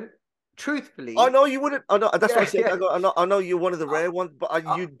 I wouldn't. Truthfully, I know you wouldn't. I know that's what I said. Yeah. I know you're one of the rare ones, but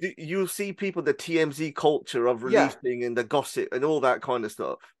you see people, the TMZ culture of releasing and the gossip and all that kind of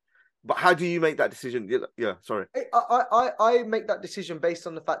stuff. But how do you make that decision? Yeah, sorry. I make that decision based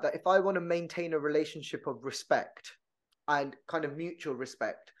on the fact that if I want to maintain a relationship of respect and kind of mutual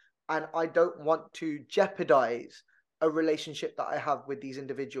respect, and I don't want to jeopardize a relationship that I have with these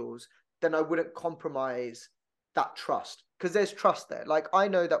individuals, then I wouldn't compromise that trust, because there's trust there. Like, I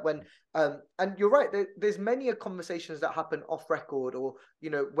know that when and you're right, there's many conversations that happen off record, or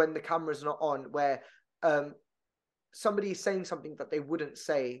when the camera's not on, where somebody is saying something that they wouldn't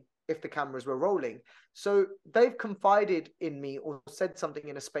say if the cameras were rolling. So they've confided in me or said something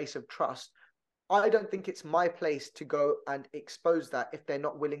in a space of trust. I don't think it's my place to go and expose that if they're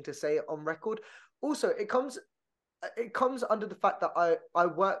not willing to say it on record. Also, it comes under the fact that I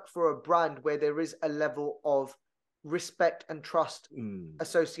work for a brand where there is a level of respect and trust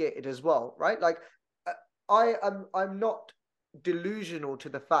associated as well, right? Like, I'm not delusional to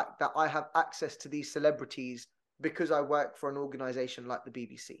the fact that I have access to these celebrities because I work for an organization like the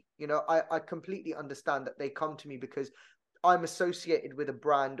BBC. I completely understand that they come to me because I'm associated with a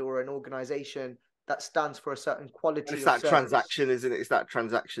brand or an organization that stands for a certain quality. And it's that transaction, isn't it? It's that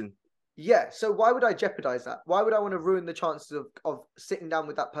transaction. Yeah. So why would I jeopardize that? Why would I want to ruin the chances of sitting down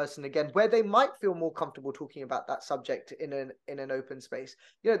with that person again, where they might feel more comfortable talking about that subject in an open space?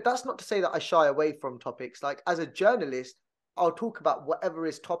 That's not to say that I shy away from topics. Like, as a journalist, I'll talk about whatever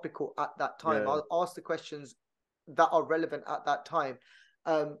is topical at that time. Yeah. I'll ask the questions that are relevant at that time.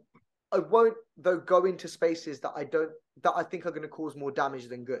 I won't, though, go into spaces that I think are going to cause more damage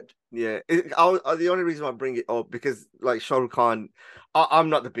than good. Yeah, the only reason I bring it up, because like Shah Rukh Khan, I'm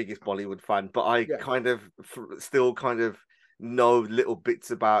not the biggest Bollywood fan, but I kind of still kind of know little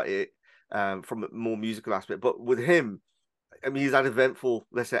bits about it from a more musical aspect. But with him, I mean, he's had eventful,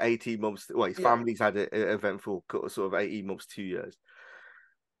 let's say 18 months. Well, his family's had an eventful sort of 18 months, 2 years.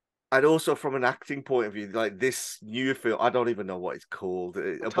 And also from an acting point of view, like this new film, I don't even know what it's called,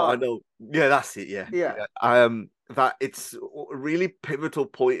 but I know, that's it, yeah. That it's a really pivotal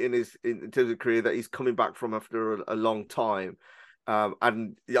point in terms of career, that he's coming back from after a long time,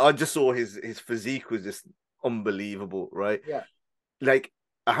 and I just saw his physique was just unbelievable, right? Yeah, like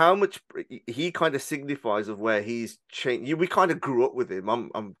how much he kind of signifies of where he's changed. We kind of grew up with him.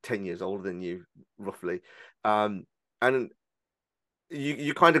 I'm 10 years older than you, roughly, and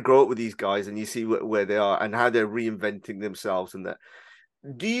you kind of grow up with these guys and you see where they are and how they're reinventing themselves. And that,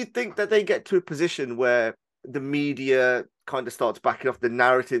 do you think that they get to a position where the media kind of starts backing off, the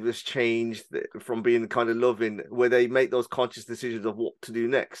narrative has changed from being kind of loving, where they make those conscious decisions of what to do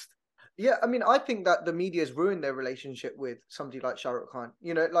next? Yeah, I mean, I think that the media has ruined their relationship with somebody like Shah Rukh Khan.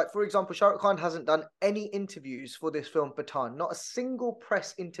 Like, for example, Shah Rukh Khan hasn't done any interviews for this film, Pathaan. Not a single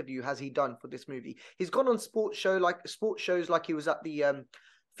press interview has he done for this movie. He's gone on sports shows like he was at the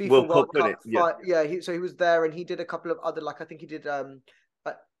FIFA World Cup. So he was there, and he did a couple of other, like, I think he did the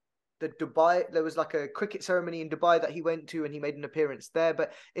Dubai. There was like a cricket ceremony in Dubai that he went to, and he made an appearance there.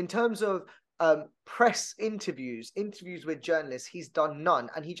 But in terms of press interviews with journalists, he's done none.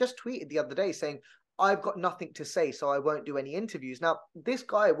 And he just tweeted the other day saying, I've got nothing to say, so I won't do any interviews. Now, this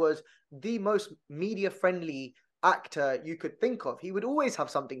guy was the most media-friendly actor you could think of. He would always have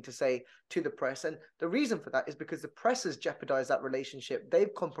something to say to the press. And the reason for that is because the press has jeopardized that relationship.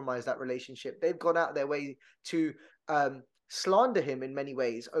 They've compromised that relationship. They've gone out of their way to slander him in many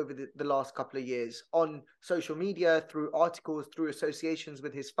ways over the last couple of years on social media, through articles, through associations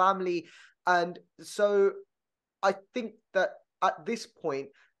with his family. And so I think that at this point,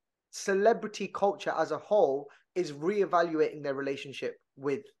 celebrity culture as a whole is reevaluating their relationship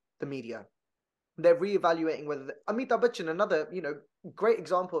with the media. They're reevaluating whether Amitabh Bachchan, another great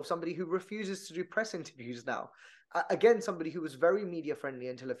example of somebody who refuses to do press interviews now. Again, somebody who was very media friendly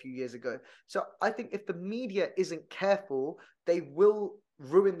until a few years ago. So I think if the media isn't careful, they will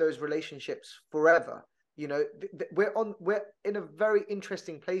ruin those relationships forever. We're in a very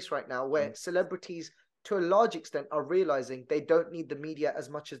interesting place right now where celebrities, to a large extent, are realizing they don't need the media as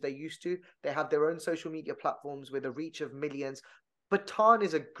much as they used to. They have their own social media platforms with a reach of millions. Pathaan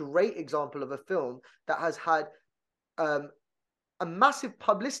is a great example of a film that has had a massive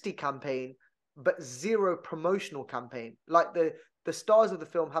publicity campaign, but zero promotional campaign. Like, the stars of the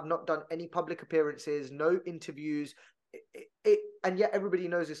film have not done any public appearances, no interviews, and yet everybody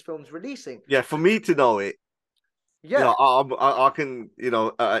knows this film's releasing. Yeah, for me to know it, I can,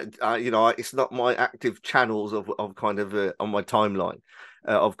 it's not my active channels of kind of on my timeline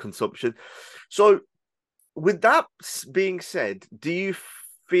of consumption. So, with that being said, do you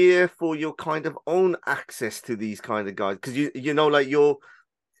fear for your kind of own access to these kind of guys? Because like you're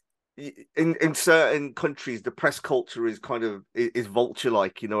in certain countries, the press culture is kind of is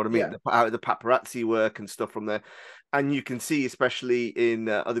vulture-like, you know what I mean? Yeah. The paparazzi work and stuff from there. And you can see, especially in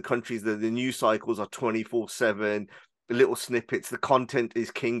other countries, that the news cycles are 24/7, little snippets. The content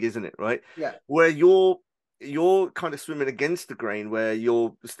is king, isn't it? Right? Yeah. Where you're you're kind of swimming against the grain, where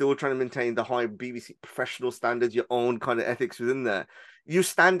you're still trying to maintain the high BBC professional standards, your own kind of ethics within there. You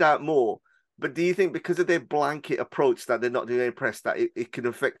stand out more. But do you think because of their blanket approach that they're not doing any press, that it can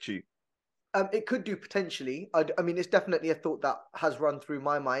affect you? It could do potentially. I mean, it's definitely a thought that has run through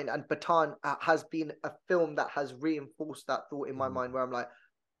my mind, and Bataan has been a film that has reinforced that thought in my mind, where I'm like,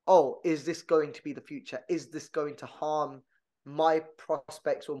 oh, is this going to be the future? Is this going to harm my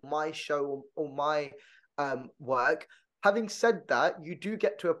prospects or my show or my work? Having said that, you do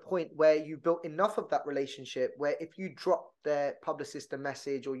get to a point where you built enough of that relationship where if you drop their publicist a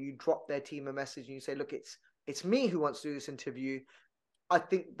message or you drop their team a message and you say, look, it's me who wants to do this interview, I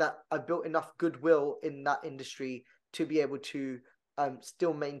think that I built enough goodwill in that industry to be able to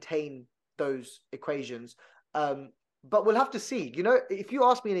still maintain those equations. But we'll have to see. You know, if you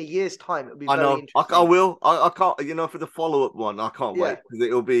ask me in a year's time, it'll be I very know. I interesting. will. I can't. You know, for the follow-up one, I can't Yeah. wait, because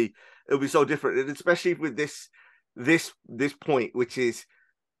it'll be so different, and especially with this point, which is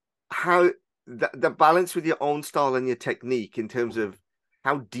how the balance with your own style and your technique in terms of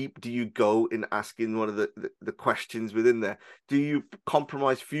how deep do you go in asking one of the questions within there? Do you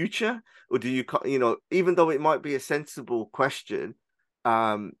compromise future, or do you, even though it might be a sensible question,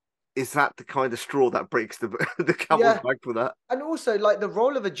 is that the kind of straw that breaks the camel's Yeah. back for that? And also, like, the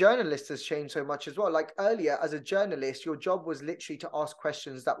role of a journalist has changed so much as well. Like earlier, as a journalist, your job was literally to ask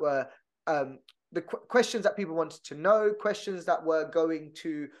questions that were questions that people wanted to know, questions that were going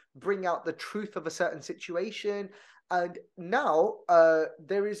to bring out the truth of a certain situation. And now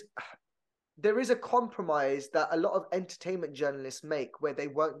there is a compromise that a lot of entertainment journalists make, where they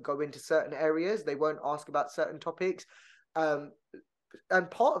won't go into certain areas, they won't ask about certain topics. And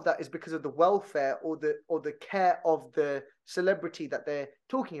part of that is because of the welfare or the care of the celebrity that they're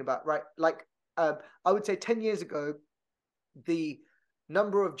talking about, right? Like, I would say 10 years ago, the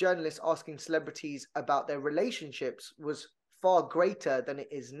number of journalists asking celebrities about their relationships was far greater than it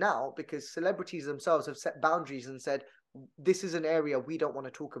is now, because celebrities themselves have set boundaries and said, this is an area we don't want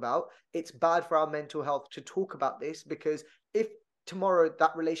to talk about. It's bad for our mental health to talk about this, because if tomorrow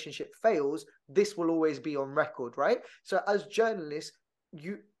that relationship fails, this will always be on record, right? So as journalists,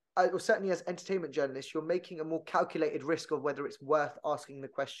 or certainly as entertainment journalists, you're making a more calculated risk of whether it's worth asking the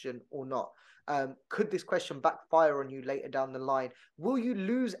question or not. Could this question backfire on you later down the line? Will you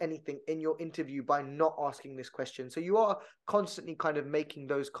lose anything in your interview by not asking this question? So you are constantly kind of making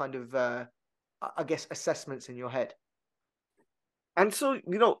those kind of, I guess, assessments in your head. And so,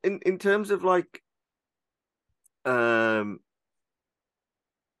 in terms of like your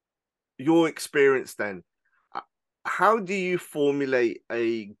experience then, how do you formulate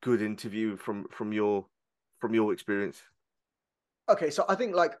a good interview from your experience? Okay, so I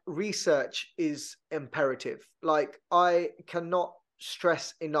think like research is imperative. Like, I cannot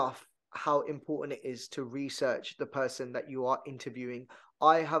stress enough how important it is to research the person that you are interviewing.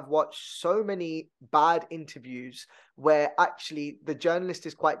 I have watched so many bad interviews where actually the journalist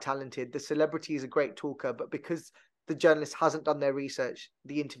is quite talented, the celebrity is a great talker, but because the journalist hasn't done their research,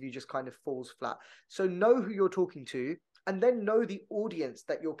 the interview just kind of falls flat. So know who you're talking to, and then know the audience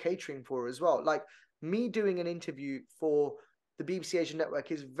that you're catering for as well. Like, me doing an interview for the BBC Asian Network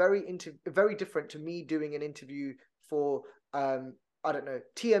is very different to me doing an interview for I don't know,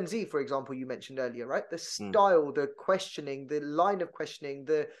 TMZ, for example, you mentioned earlier, right? The style, the questioning, the line of questioning,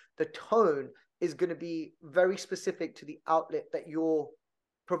 the tone is going to be very specific to the outlet that you're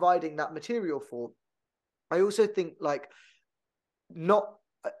providing that material for. I also think I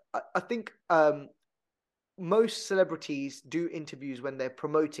think most celebrities do interviews when they're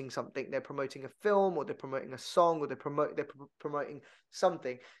promoting something. They're promoting a film, or they're promoting a song, or they're promoting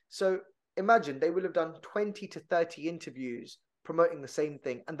something. So imagine they will have done 20 to 30 interviews promoting the same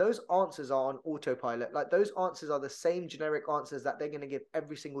thing, and those answers are on autopilot. Like, those answers are the same generic answers that they're going to give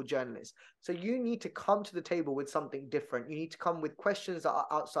every single journalist. So you need to come to the table with something different. You need to come with questions that are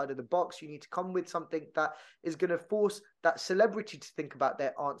outside of the box. You need to come with something that is going to force that celebrity to think about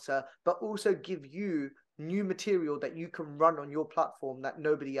their answer, but also give you new material that you can run on your platform that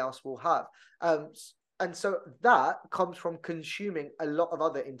nobody else will have. And so that comes from consuming a lot of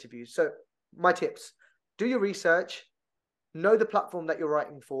other interviews. So my tips: do your research, know the platform that you're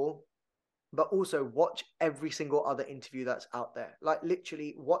writing for, but also watch every single other interview that's out there. Like,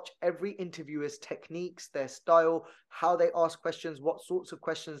 literally watch every interviewer's techniques, their style, how they ask questions, what sorts of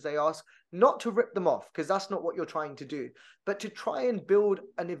questions they ask, not to rip them off, because that's not what you're trying to do, but to try and build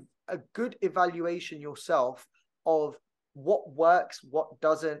a good evaluation yourself of what works, what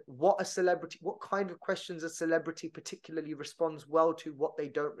doesn't, what kind of questions a celebrity particularly responds well to, what they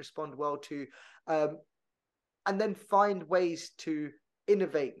don't respond well to, and then find ways to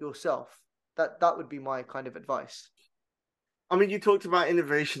innovate yourself. That would be my kind of advice. I mean, you talked about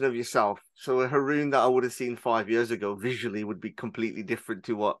innovation of yourself. So a Haroon that I would have seen 5 years ago visually would be completely different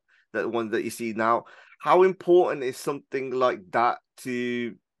to what the one that you see now. How important is something like that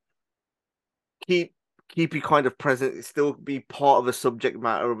to keep you kind of present, still be part of a subject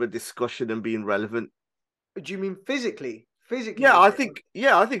matter of a discussion and being relevant? Do you mean physically? Physically, Yeah, I think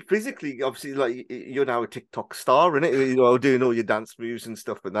physically, obviously, like you're now a TikTok star, innit? You know, doing all your dance moves and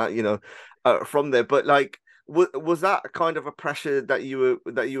stuff and that, from there. But like, was that kind of a pressure that you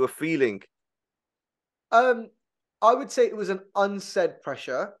were feeling? I would say it was an unsaid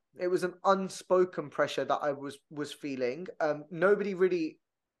pressure. It was an unspoken pressure that I was feeling. Nobody really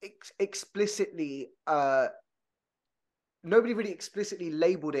explicitly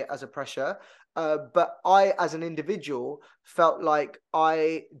labeled it as a pressure. But I, as an individual, felt like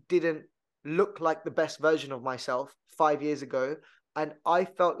I didn't look like the best version of myself 5 years ago. And I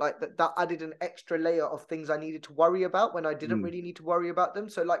felt like that added an extra layer of things I needed to worry about when I didn't really need to worry about them.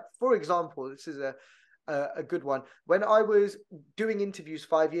 So, like, for example, this is a good one. When I was doing interviews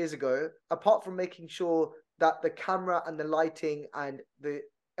 5 years ago, apart from making sure that the camera and the lighting and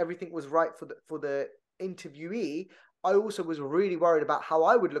everything was right for the interviewee, I also was really worried about how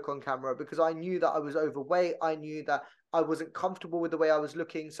I would look on camera, because I knew that I was overweight. I knew that I wasn't comfortable with the way I was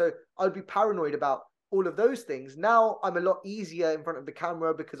looking. So I'd be paranoid about all of those things. Now I'm a lot easier in front of the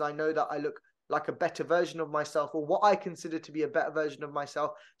camera because I know that I look like a better version of myself, or what I consider to be a better version of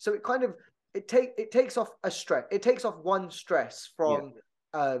myself. So it kind of, it takes off a stress. It takes off one stress from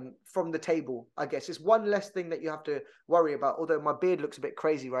the table. I guess it's one less thing that you have to worry about. Although my beard looks a bit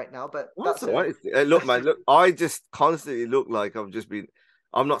crazy right now, but That's all right. Look, man, look, I just constantly look like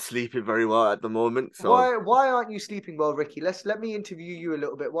I'm not sleeping very well at the moment. So why aren't you sleeping well, Ricky? Let me interview you a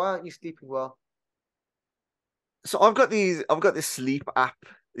little bit. Why aren't you sleeping well? So I've got this sleep app,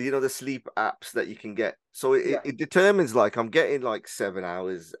 the sleep apps that you can get. So it determines, like, I'm getting like 7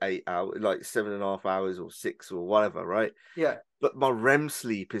 hours, 8 hours, like 7.5 hours or 6 or whatever, right? Yeah. But my REM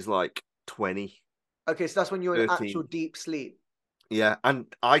sleep is like 20. Okay, so that's when you're 13. in actual deep sleep. Yeah, and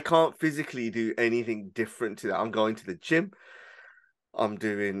I can't physically do anything different to that. I'm going to the gym. I'm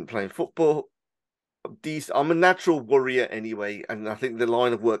playing football. I'm a natural worrier anyway, and I think the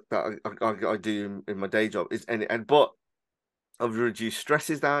line of work that I do in my day job but I've reduced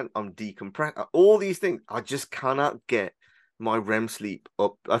stresses down. I'm decompressed. All these things, I just cannot get my REM sleep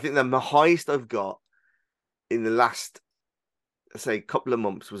up. I think that the highest I've got in the last, say, couple of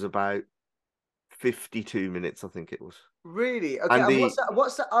months was about 52 minutes. I think it was. Really? Okay. And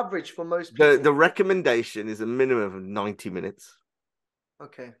what's the average for most people? The recommendation is a minimum of 90 minutes.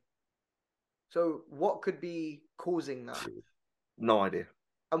 Okay. So what could be causing that? No idea.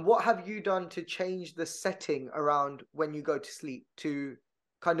 And what have you done to change the setting around when you go to sleep to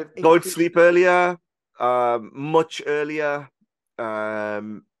kind of go to sleep earlier, much earlier? Are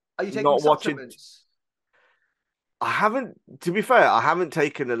you taking supplements? I haven't, to be fair, I haven't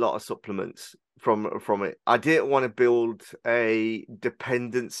taken a lot of supplements from it. I didn't want to build a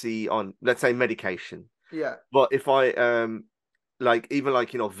dependency on, let's say, medication. Yeah. But if I like, even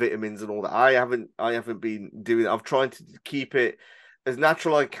like, vitamins and all that, I haven't been doing it. I've tried to keep it as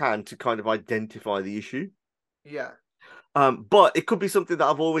natural as I can to kind of identify the issue. Yeah. But it could be something that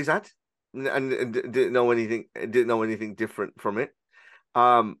I've always had and didn't know anything different from it.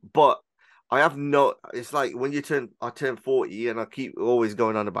 But I have it's like when I turn 40 and I keep always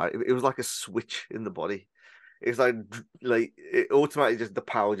going on about it. It was like a switch in the body. It's like it automatically, just the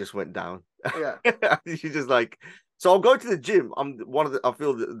power just went down. Yeah. You just like, so I'll go to the gym. I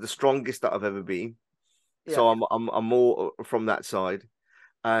feel the strongest that I've ever been. Yeah. So I'm more from that side.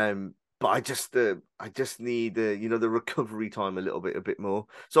 But I just need the recovery time a bit more.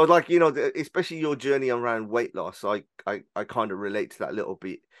 So I'd like, especially your journey around weight loss. I kind of relate to that a little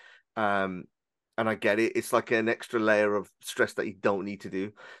bit. And I get it. It's like an extra layer of stress that you don't need to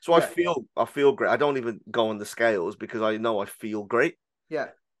do. So yeah. I feel great. I don't even go on the scales because I know I feel great. Yeah.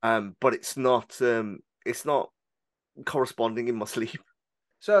 But it's not corresponding in my sleep.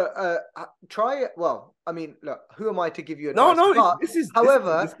 So try it. Well, I mean, look, who am I to give you advice? No. This is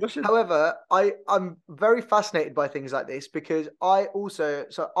discussion. However, I'm very fascinated by things like this because I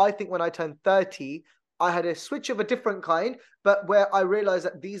think when I turned 30, I had a switch of a different kind, but where I realized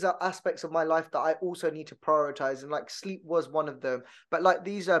that these are aspects of my life that I also need to prioritize. And like sleep was one of them. But like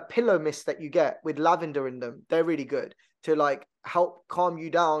these are pillow mists that you get with lavender in them. They're really good to like help calm you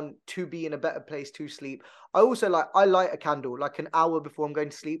down to be in a better place to sleep. I light a candle like an hour before I'm going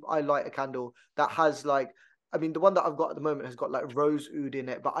to sleep. I light a candle that has the one that I've got at the moment has got like rose oud in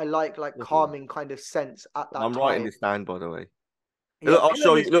it, but I like calming kind of scents at that time. I'm writing this down, by the way. Yeah, Look, I'll pillow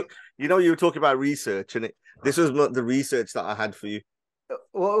show you. mist. Look, you know, you were talking about research, and this was not the research that I had for you.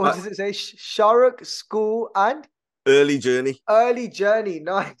 What does it say? Sharuk, school, and Early journey. early journey.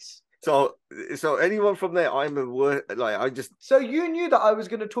 Nice. So anyone from there, I'm a word like I just. So you knew that I was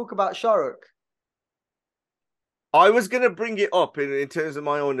going to talk about Sharuk. I was going to bring it up in terms of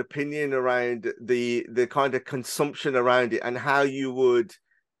my own opinion around the kind of consumption around it and how you would,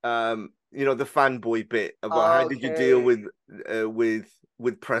 the fanboy bit about how did you deal Okay.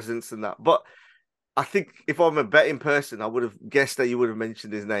 with presents and that. But I think if I'm a betting person, I would have guessed that you would have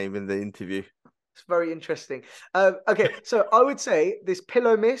mentioned his name in the interview. It's very interesting. Okay, so I would say this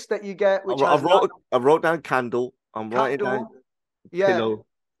pillow mist that you get, which has I wrote down candle. I'm writing down candle, yeah, pillow.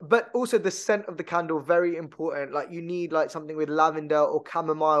 but also the scent of the candle, very important. Like you need like something with lavender or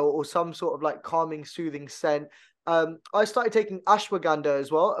chamomile or some sort of like calming, soothing scent. I started taking ashwagandha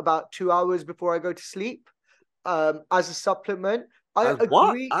as well about 2 hours before I go to sleep, as a supplement. I As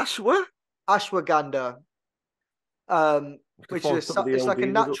what? agree, Ashwa? ashwagandha, I have to which is find some of the it's like a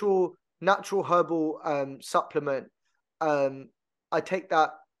LV was. natural herbal supplement. Um, I take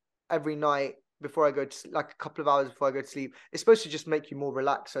that every night before I go to like a couple of hours before I go to sleep. It's supposed to just make you more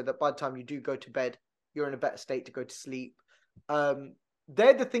relaxed, so that by the time you do go to bed, you're in a better state to go to sleep. Um,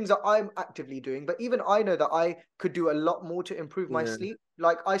 they're the things that I'm actively doing, but even I know that I could do a lot more to improve my Yeah. sleep.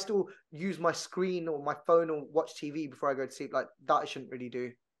 Like I still use my screen or my phone or watch TV before I go to sleep. Like that I shouldn't really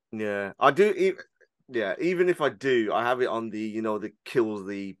do. Yeah, I do. Yeah, even if I do, I have it on the that kills Oh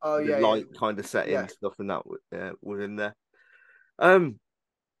the yeah, yeah, light kind of setting yeah. stuff and that within there. Um,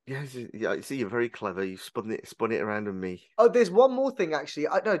 yeah, yeah. See, you're very clever. You spun it around on me. Oh, there's one more thing actually.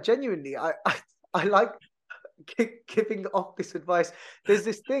 I no, genuinely, I like giving off this advice. There's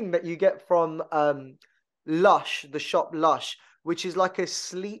this thing that you get from Lush, the shop Lush, which is like a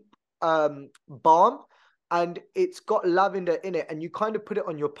sleep balm, and it's got lavender in it, and you kind of put it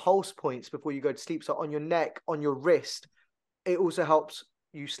on your pulse points before you go to sleep. So on your neck, on your wrist, it also helps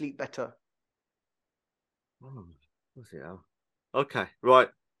you sleep better. Oh, what's it now? Okay, right.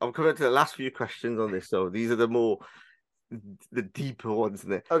 I'm coming to the last few questions on this. So these are the deeper ones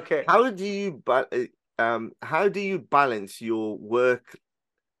in there. Okay. How do you balance your work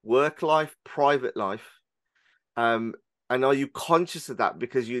life, private life? And are you conscious of that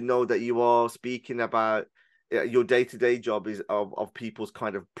because you know that you are speaking about your day-to-day job is of people's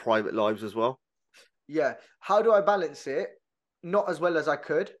kind of private lives as well? Yeah. How do I balance it? Not as well as I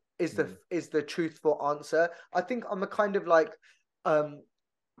could is Mm. the truthful answer. I think I'm a kind of like um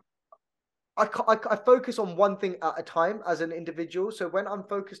I focus on one thing at a time as an individual. So when I'm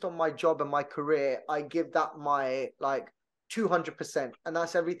focused on my job and my career, I give that my like 200%, and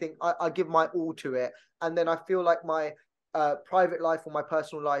that's everything. I give my all to it, and then I feel like my private life or my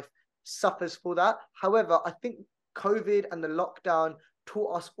personal life suffers for that. However, I think COVID and the lockdown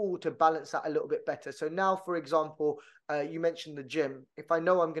taught us all to balance that a little bit better. So now, for example, you mentioned the gym. If I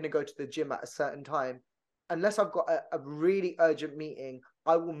know I'm going to go to the gym at a certain time, unless I've got a really urgent meeting,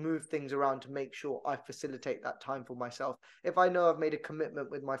 I will move things around to make sure I facilitate that time for myself. If I know I've made a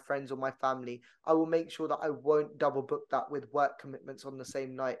commitment with my friends or my family, I will make sure that I won't double book that with work commitments on the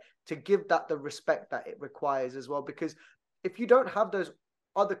same night to give that the respect that it requires as well. Because if you don't have those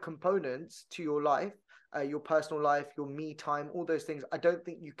other components to your life, your personal life, your me time, all those things, I don't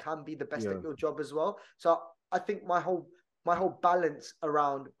think you can be the best at your job as well. So I think my whole balance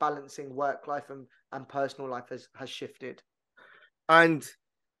around balancing work life and personal life has shifted. And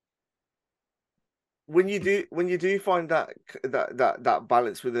when you do find that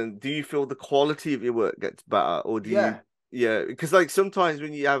balance within, do you feel the quality of your work gets better, or do you? Yeah. Yeah, because like sometimes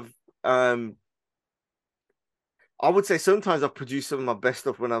when you have I would say sometimes I've produced some of my best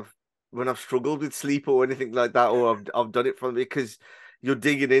stuff when I've struggled with sleep or anything like that, or I've done it from because you're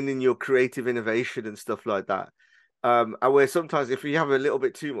digging in your creative innovation and stuff like that. And where sometimes if you have a little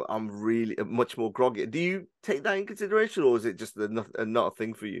bit too much, I'm really much more groggy. Do you take that in consideration, or is it just not a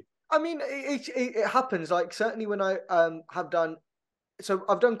thing for you? I mean, it happens. Like certainly when I have done, so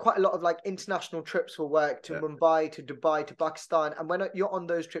I've done quite a lot of like international trips for work to Yeah. Mumbai, to Dubai, to Pakistan, and when you're on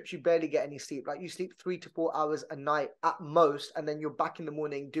those trips, you barely get any sleep. Like you sleep 3 to 4 hours a night at most, and then you're back in the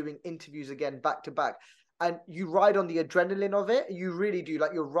morning doing interviews again back to back, and you ride on the adrenaline of it. You really do.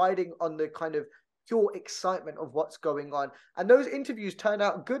 Like you're riding on the kind of pure excitement of what's going on, and those interviews turn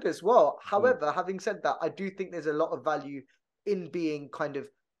out good as well. However, having said that, I do think there's a lot of value in being kind of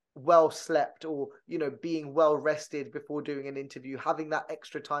well slept, or being well rested before doing an interview, having that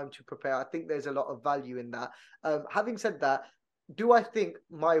extra time to prepare. I think there's a lot of value in that. Having said that, do I think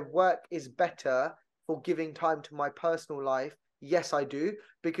my work is better for giving time to my personal life? Yes, I do,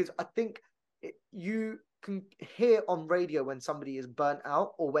 because I think you can hear on radio when somebody is burnt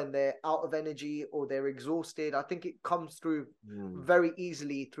out or when they're out of energy or they're exhausted. I think it comes through very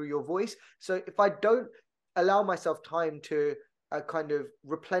easily through your voice. So if I don't allow myself time to kind of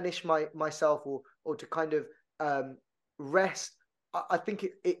replenish myself or to kind of rest, I think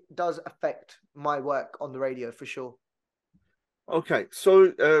it does affect my work on the radio for sure. Okay, so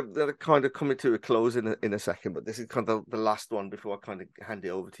they're kind of coming to a close in a second, but this is kind of the last one before I kind of hand it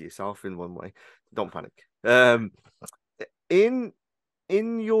over to yourself in one way. Don't panic. In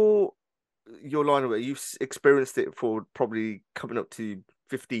your line of work, you've experienced it for probably coming up to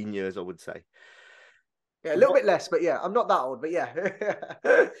 15 years, I would say. Yeah, a little bit less, but yeah, I'm not that old, but yeah.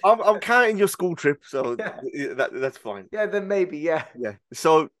 I'm counting your school trip, so that's fine. Yeah, then maybe, yeah. Yeah.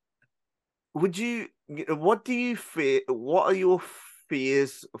 So what do you fear? What are your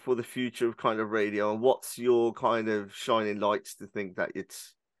fears for the future of kind of radio, and what's your kind of shining lights to think that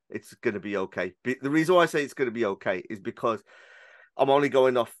it's going to be okay? The reason why I say it's going to be okay is because I'm only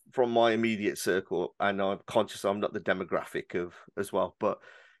going off from my immediate circle, and I'm conscious I'm not the demographic of as well. But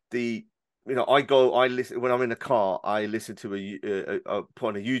I listen when I'm in a car. I listen to put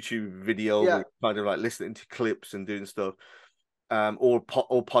on a YouTube video, Yeah. kind of like listening to clips and doing stuff. Or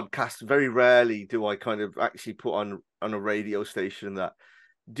podcasts. Very rarely do I kind of actually put on a radio station. That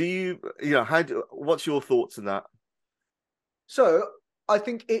do you what's your thoughts on that? So I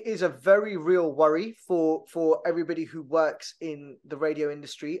think it is a very real worry for everybody who works in the radio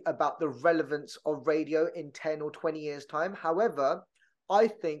industry about the relevance of radio in 10 or 20 years time. However, I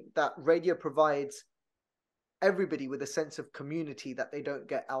think that radio provides everybody with a sense of community that they don't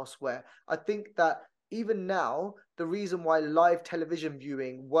get elsewhere. I think that even now, the reason why live television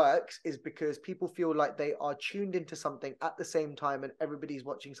viewing works is because people feel like they are tuned into something at the same time and everybody's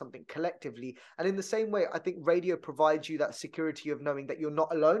watching something collectively. And in the same way, I think radio provides you that security of knowing that you're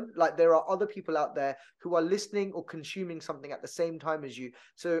not alone. Like there are other people out there who are listening or consuming something at the same time as you.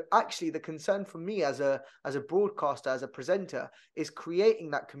 So actually the concern for me as a broadcaster, as a presenter, is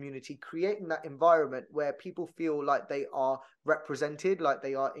creating that community, creating that environment where people feel like they are represented, like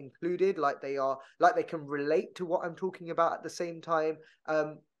they are included, like they can relate to what I'm talking about at the same time.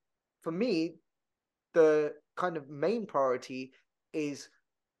 For me, the kind of main priority is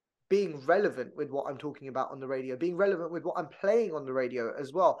being relevant with what I'm talking about on the radio, being relevant with what I'm playing on the radio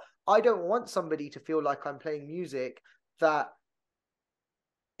as well. I don't want somebody to feel like I'm playing music that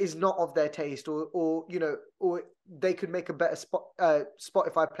is not of their taste, or they could make a better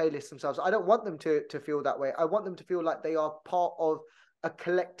Spotify playlist themselves. I don't want them to feel that way. I want them to feel like they are part of a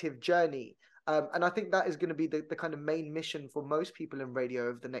collective journey. And I think that is going to be the kind of main mission for most people in radio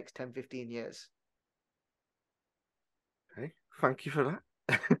over the next 10, 15 years. Okay, thank you for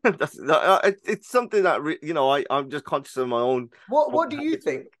that. It's something that I'm just conscious of my own. What do you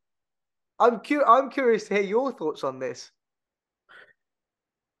think? I'm curious to hear your thoughts on this.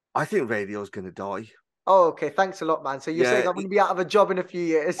 I think radio's going to die. Oh, okay. Thanks a lot, man. So you're saying I'm going to be out of a job in a few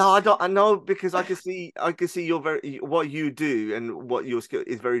years? No, I don't. I know, because I can see what you do and what your skill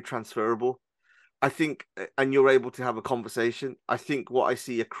is very transferable. I think, and you're able to have a conversation. I think what I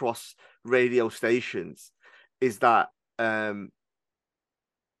see across radio stations is that I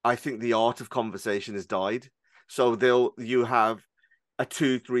think the art of conversation has died. So you have a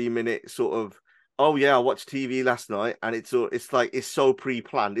 2-3 minute sort of, oh yeah, I watched TV last night, and it's so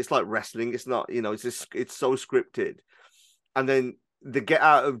pre-planned. It's like wrestling. It's not, it's so scripted. And then the get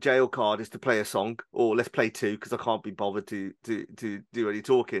out of jail card is to play a song, or let's play two because I can't be bothered to do any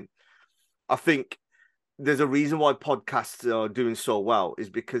talking. I think there's a reason why podcasts are doing so well, is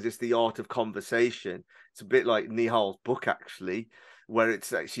because it's the art of conversation. It's a bit like Nihal's book, actually, where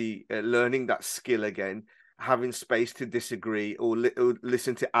it's actually learning that skill again, having space to disagree or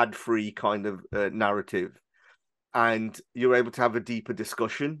listen to ad-free kind of narrative. And you're able to have a deeper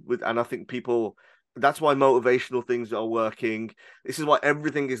discussion and I think that's why motivational things are working. This is why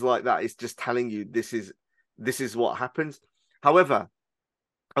everything is like that. It's just telling you this is what happens. However,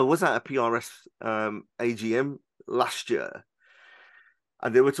 I was at a PRS AGM last year,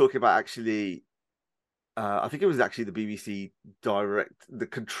 and they were talking about actually, I think it was actually the BBC the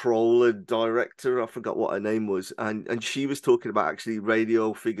controller director, I forgot what her name was, and she was talking about actually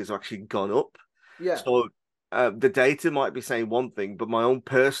radio figures have actually gone up. Yeah. So the data might be saying one thing, but my own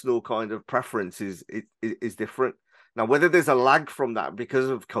personal kind of preference is different. Now, whether there's a lag from that because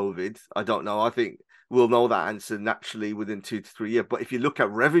of COVID, I don't know. I think we'll know that answer naturally within 2 to 3 years. But if you look at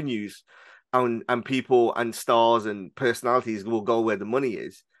revenues and people and stars and personalities will go where the money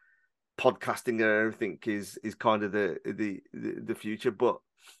is, podcasting and everything is kind of the future. But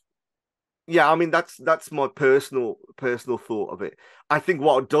yeah, I mean that's my personal thought of it. I think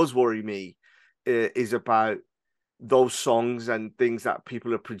what does worry me is about those songs and things that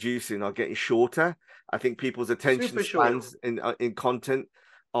people are producing are getting shorter. I think people's attention Super short. spans in content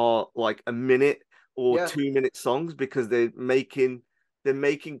are like a minute or Yeah. 2 minute songs because they're making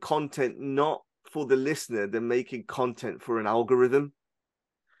content not for the listener, they're making content for an algorithm.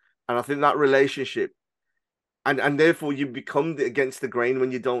 And I think that relationship and therefore you become against the grain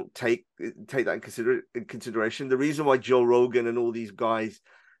when you don't take that in consideration. The reason why Joe Rogan and all these guys,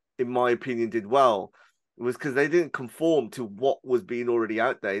 in my opinion, did well was because they didn't conform to what was being already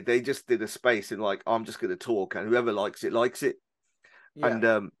out there. They just did a space and like, I'm just going to talk, and whoever likes it likes it. Yeah.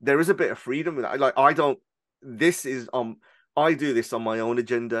 And there is a bit of freedom with that. Like I don't. This is I do this on my own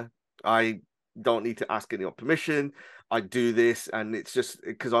agenda. I don't need to ask any permission. I do this, and it's just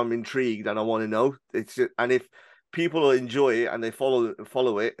because I'm intrigued and I want to know. It's just, and if people enjoy it and they follow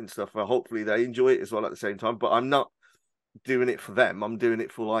it and stuff, well, hopefully they enjoy it as well at the same time. But I'm not doing it for them. I'm doing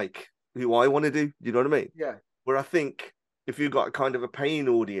it for like who I want to do. You know what I mean? Yeah. Where I think if you've got kind of a paying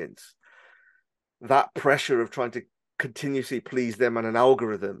audience, that pressure of trying to continuously please them and an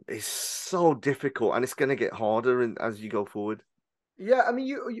algorithm is so difficult, and it's going to get harder as you go forward. Yeah, I mean,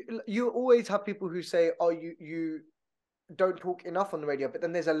 you always have people who say, "Oh, you don't talk enough on the radio," but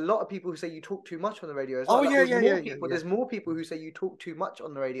then there's a lot of people who say you talk too much on the radio as well. Oh Like, yeah, there's yeah, more yeah, yeah, people. yeah. There's more people who say you talk too much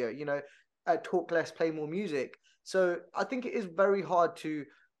on the radio. You know, talk less, play more music. So I think it is very hard to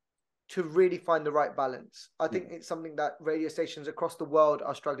really find the right balance. I think it's something that radio stations across the world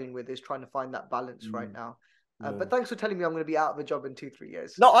are struggling with, is trying to find that balance right now. Yeah. But thanks for telling me I'm going to be out of a job in 2-3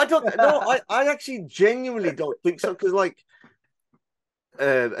 years. No, I don't. No, I actually genuinely don't think so. Because like,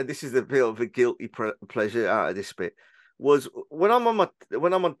 and this is a bit of a guilty pleasure out of this bit. Was when I'm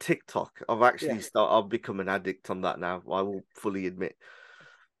on TikTok, I've become an addict on that now. I will fully admit.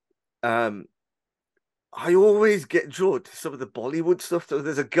 I always get drawn to some of the Bollywood stuff. So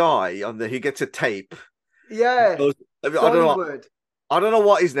there's a guy on there who gets a tape. Yeah, I don't know. Dollywood. I don't know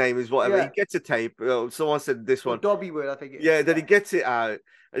what his name is. Whatever. Yeah. He gets a tape. Someone said this Or one. Dobbywood, I think it is. Yeah. Then he gets it out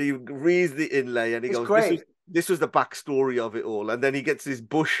and he reads the inlay and he It's goes, great. This was the backstory of it all." And then he gets his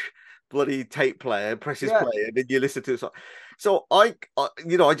Bush bloody tape player and presses play, and then you listen to it. So I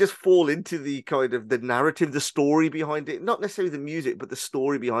just fall into the kind of the narrative, the story behind it, not necessarily the music, but the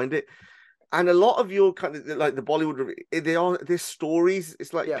story behind it. And a lot of your kind of like the Bollywood, they're stories.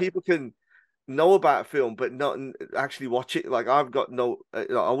 It's like people can know about a film, but not actually watch it. Like I've got no,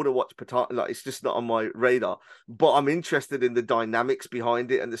 I wouldn't watch Patan. Like it's just not on my radar. But I'm interested in the dynamics behind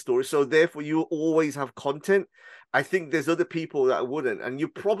it and the story. So therefore, you always have content. I think there's other people that wouldn't, and you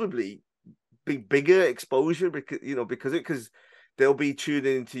probably be bigger exposure because they'll be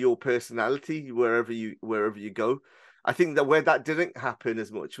tuning into your personality wherever you go. I think that where that didn't happen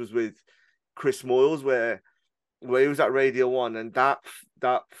as much was with Chris Moyles, where he was at Radio 1, and that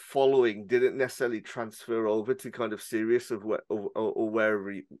following didn't necessarily transfer over to kind of Sirius or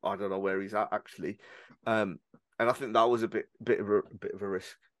wherever I don't know where he's at actually, and I think that was a bit of a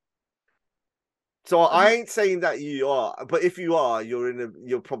risk. So I ain't saying that you are, but if you are,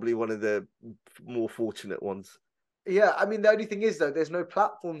 you're probably one of the more fortunate ones. Yeah, I mean the only thing is though, there's no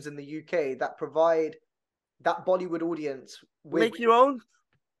platforms in the UK that provide that Bollywood audience with Make your own.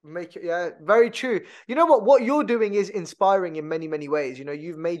 Very true. You know what you're doing is inspiring in many, many ways. You know,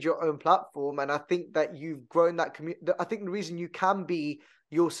 you've made your own platform, and I think that you've grown that community. I think the reason you can be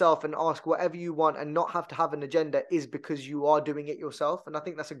yourself and ask whatever you want and not have to have an agenda is because you are doing it yourself, and I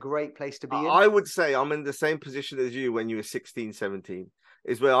think that's a great place to be in. I would say I'm in the same position as you when you were 16, 17,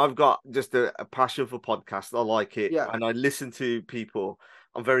 is where I've got just a passion for podcasts. I like it, and I listen to people.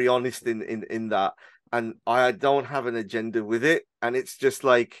 I'm very honest in that. And I don't have an agenda with it. And it's just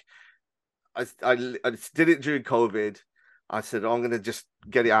like, I did it during COVID. I said, I'm going to just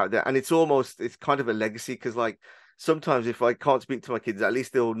get it out there. And it's kind of a legacy because like sometimes if I can't speak to my kids, at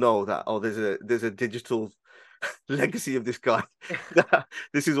least they'll know that, there's a digital legacy of this guy.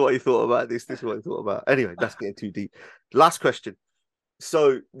 This is what he thought about this. This is what he thought about. Anyway, that's getting too deep. Last question.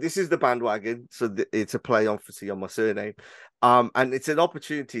 So this is the Bandwagon. So it's a play on my surname. And it's an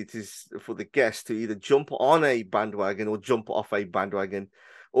opportunity for the guest to either jump on a bandwagon or jump off a bandwagon.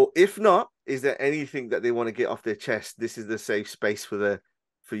 Or if not, is there anything that they want to get off their chest? This is the safe space for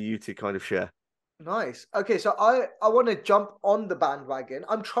you to kind of share. Nice. Okay, so I want to jump on the bandwagon.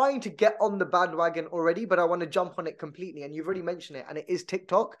 I'm trying to get on the bandwagon already, but I want to jump on it completely. And you've already mentioned it, and it is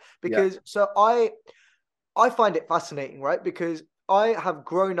TikTok. Because so I find it fascinating, right? Because I have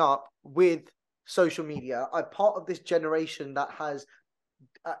grown up with social media. I'm part of this generation that has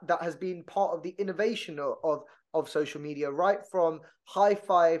been part of the innovation of social media, right from High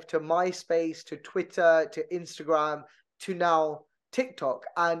Five to MySpace to Twitter to Instagram to now TikTok.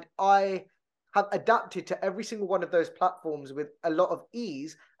 And I have adapted to every single one of those platforms with a lot of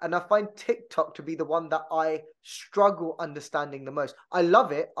ease. And I find TikTok to be the one that I struggle understanding the most. I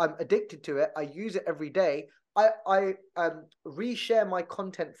love it. I'm addicted to it. I use it every day. I reshare my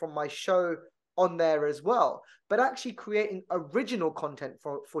content from my show on there as well. But actually creating original content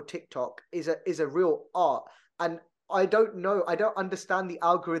for TikTok is a real art. And I don't understand the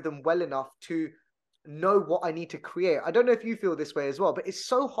algorithm well enough to know what I need to create. I don't know if you feel this way as well, but it's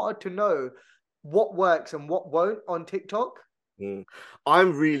so hard to know what works and what won't on TikTok.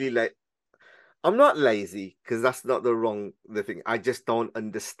 I'm really I'm not lazy, because that's not the thing. I just don't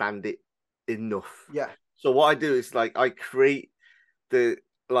understand it enough. Yeah. So what I do is like I create when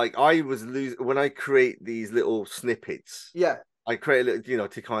I create these little snippets. Yeah. I create a little,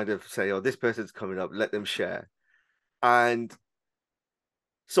 to kind of say, oh, this person's coming up, let them share. And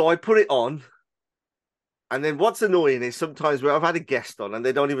so I put it on. And then what's annoying is sometimes where I've had a guest on and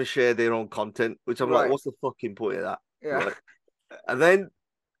they don't even share their own content, which I'm like, what's the fucking point of that? Yeah. Right? And then,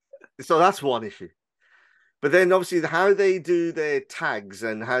 so that's one issue. But then obviously how they do their tags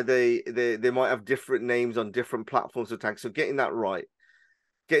and how they might have different names on different platforms of tags. So getting that right,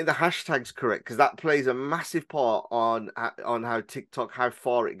 getting the hashtags correct, because that plays a massive part on how TikTok, how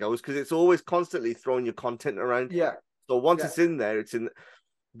far it goes, because it's always constantly throwing your content around. Yeah. So once it's in there, it's in.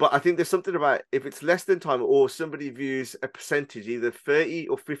 But I think there's something about if it's less than time or somebody views a percentage, either 30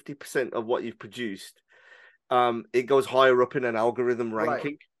 or 50% of what you've produced, it goes higher up in an algorithm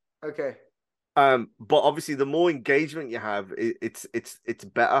ranking. Right. Okay. But obviously the more engagement you have, it's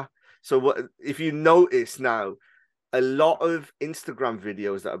better. So what if you notice now, a lot of Instagram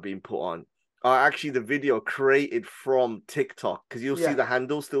videos that are being put on are actually the video created from TikTok, because you'll see the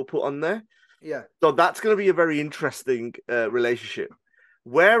handle still put on there. Yeah. So that's going to be a very interesting relationship.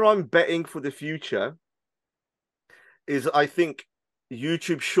 Where I'm betting for the future is I think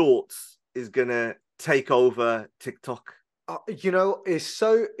YouTube Shorts is going to take over TikTok. It's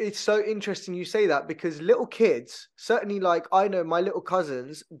so interesting you say that, because little kids, certainly, like I know my little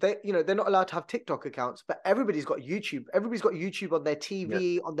cousins, they're not allowed to have TikTok accounts, but everybody's got YouTube. Everybody's got YouTube on their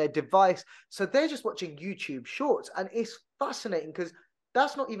TV, on their device. So they're just watching YouTube Shorts. And it's fascinating because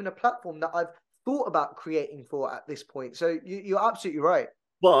that's not even a platform that I've thought about creating for at this point. So you're absolutely right.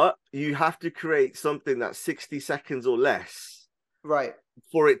 But you have to create something that's 60 seconds or less, right,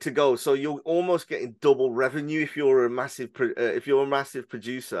 for it to go. So you're almost getting double revenue if you're a massive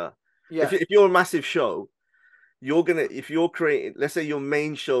producer. Yeah. If you're a massive show, if you're creating, let's say your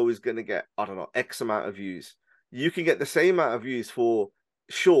main show is gonna get, I don't know, X amount of views, you can get the same amount of views for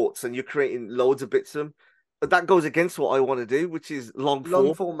shorts, and you're creating loads of bits of them. But that goes against what I want to do, which is long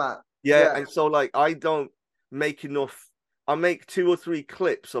format. Yeah, and so like I don't make enough. I make 2 or 3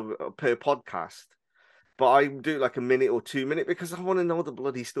 clips per podcast, but I do like a minute or 2 minute, because I want to know the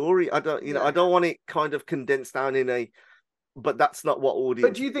bloody story. I don't, I don't want it kind of condensed down in a. But that's not what audience.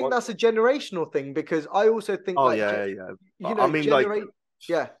 But do you think that's a generational thing? Because I also think, yeah. I mean,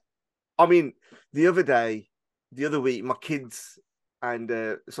 yeah. I mean, the other week, my kids and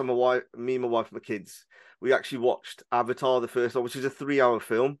me and my wife, and my kids, we actually watched Avatar, the first one, which is a 3-hour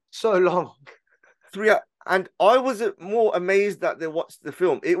film. So long. 3 hours. And I was more amazed that they watched the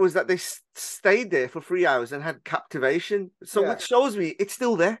film. It was that they stayed there for 3 hours and had captivation. So which shows me it's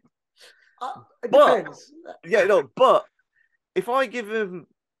still there. It depends. But if I give them,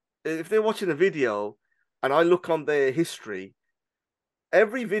 if they're watching a video and I look on their history,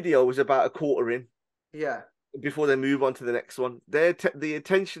 every video is about a quarter in. Yeah. Before they move on to the next one, the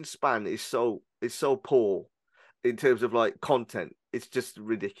attention span is so poor in terms of like content. It's just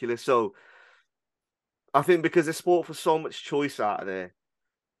ridiculous. So I think because the sport for so much choice out of there,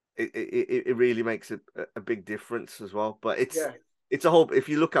 it really makes a big difference as well. But it's a whole. If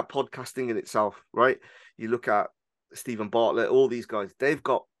you look at podcasting in itself, right? You look at Stephen Bartlett, all these guys. They've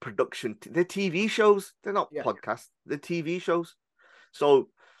got production. They're TV shows. They're not podcasts. They're TV shows. So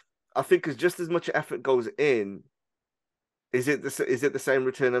I think as just as much effort goes in, is it the same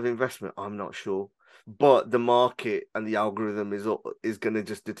return of investment? I'm not sure. But the market and the algorithm is going to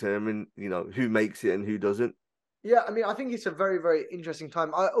just determine, who makes it and who doesn't. Yeah, I mean, I think it's a very, very interesting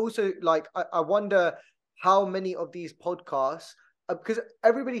time. I also I wonder how many of these podcasts, because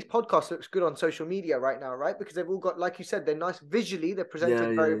everybody's podcast looks good on social media right now, right? Because they've all got, like you said, they're nice visually, they're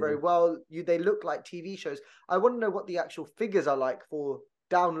presented very well. They look like TV shows. I want to know what the actual figures are like for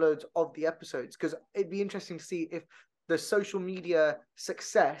downloads of the episodes, because it'd be interesting to see if the social media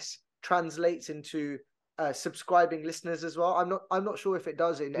success translates into subscribing listeners as well. I'm not sure if it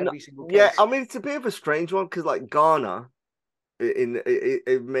does in every single case. Yeah, I mean, it's a bit of a strange one, because like Ghana,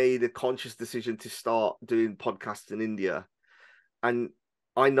 it made a conscious decision to start doing podcasts in India, and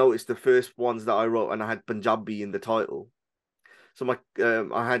I noticed the first ones that I wrote, and I had Punjabi in the title. So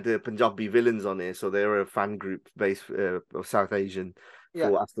I had the Punjabi villains on here, so they're a fan group based of South Asian Yeah.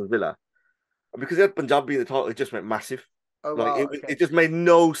 for Aston Villa. And because they had Punjabi in the title, it just went massive. Oh Like wow. it Okay. just made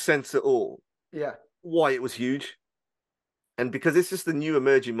no sense at all Yeah. why it was huge. And because it's just the new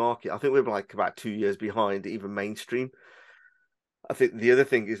emerging market, I think we're like about 2 years behind even mainstream. I think the other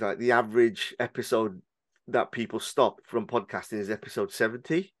thing is like the average episode that people stop from podcasting is episode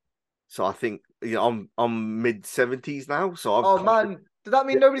 70. So I think I'm mid 70s now. So I've Oh man, does that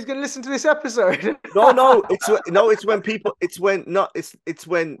mean nobody's going to listen to this episode? no, it's when people, it's when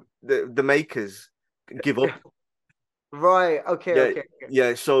the makers give up. Right. Okay. Yeah, Okay.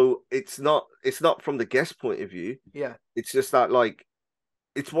 yeah. So it's not from the guest point of view. Yeah. It's just that like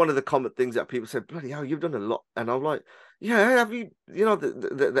it's one of the common things that people say, bloody hell, you've done a lot. And I'm like, yeah, have you,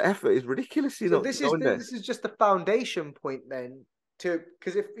 the effort is ridiculous, So going there. this is just the foundation point then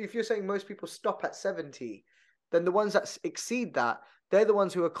because if you're saying most people stop at 70, then the ones that exceed that, they're the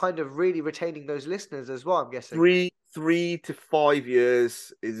ones who are kind of really retaining those listeners as well, I'm guessing. 3 to 5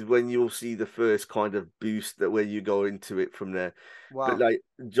 years is when you'll see the first kind of boost that where you go into it from there. Wow. But like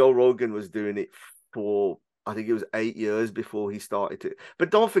Joe Rogan was doing it for, I think it was 8 years before he started it. But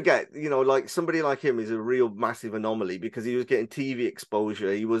don't forget, like somebody like him is a real massive anomaly because he was getting TV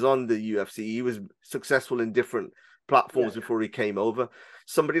exposure. He was on the UFC. He was successful in different platforms before he came over.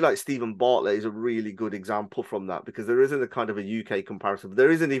 Somebody like Stephen Bartlett is a really good example from that because there isn't a kind of a UK comparison. But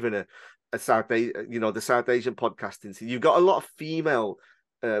there isn't even a South Asian, the South Asian podcasting. So you've got a lot of female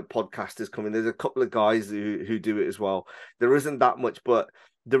podcasters coming. There's a couple of guys who do it as well. There isn't that much, but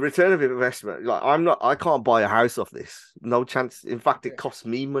the return of investment, like I can't buy a house off this. No chance. In fact, it costs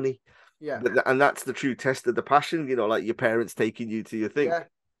me money. Yeah. And that's the true test of the passion, like your parents taking you to your thing. Yeah.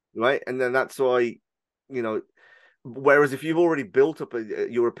 Right. And then that's why, whereas if you've already built up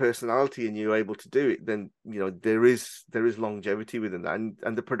your personality and you're able to do it, then, there is longevity within that.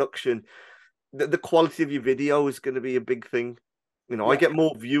 And the production, the quality of your video is going to be a big thing. I get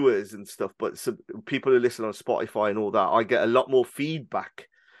more viewers and stuff, but some people who listen on Spotify and all that, I get a lot more feedback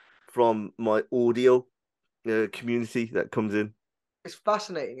from my audio community that comes in. It's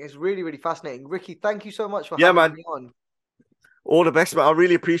fascinating. It's really, really fascinating. Ricky, thank you so much for having me on. All the best, man. I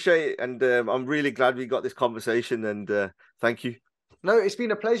really appreciate it. And I'm really glad we got this conversation. And thank you. No, it's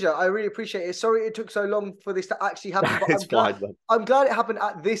been a pleasure. I really appreciate it. Sorry it took so long for this to actually happen. But It's fine, man. I'm glad it happened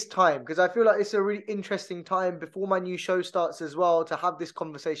at this time because I feel like it's a really interesting time before my new show starts as well to have this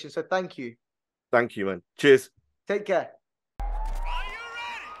conversation. So thank you. Thank you, man. Cheers. Take care.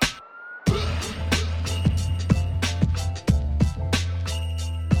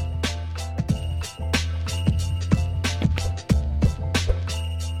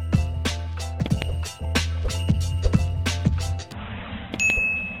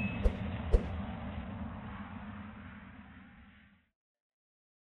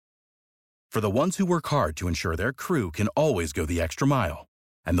 For the ones who work hard to ensure their crew can always go the extra mile,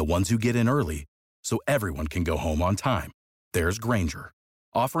 and the ones who get in early so everyone can go home on time, there's Grainger,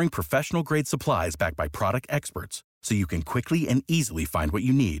 offering professional-grade supplies backed by product experts so you can quickly and easily find what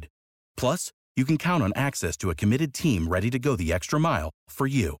you need. Plus, you can count on access to a committed team ready to go the extra mile for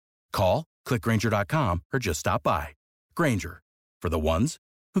you. Call, click Grainger.com, or just stop by. Grainger, for the ones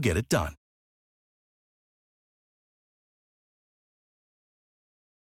who get it done.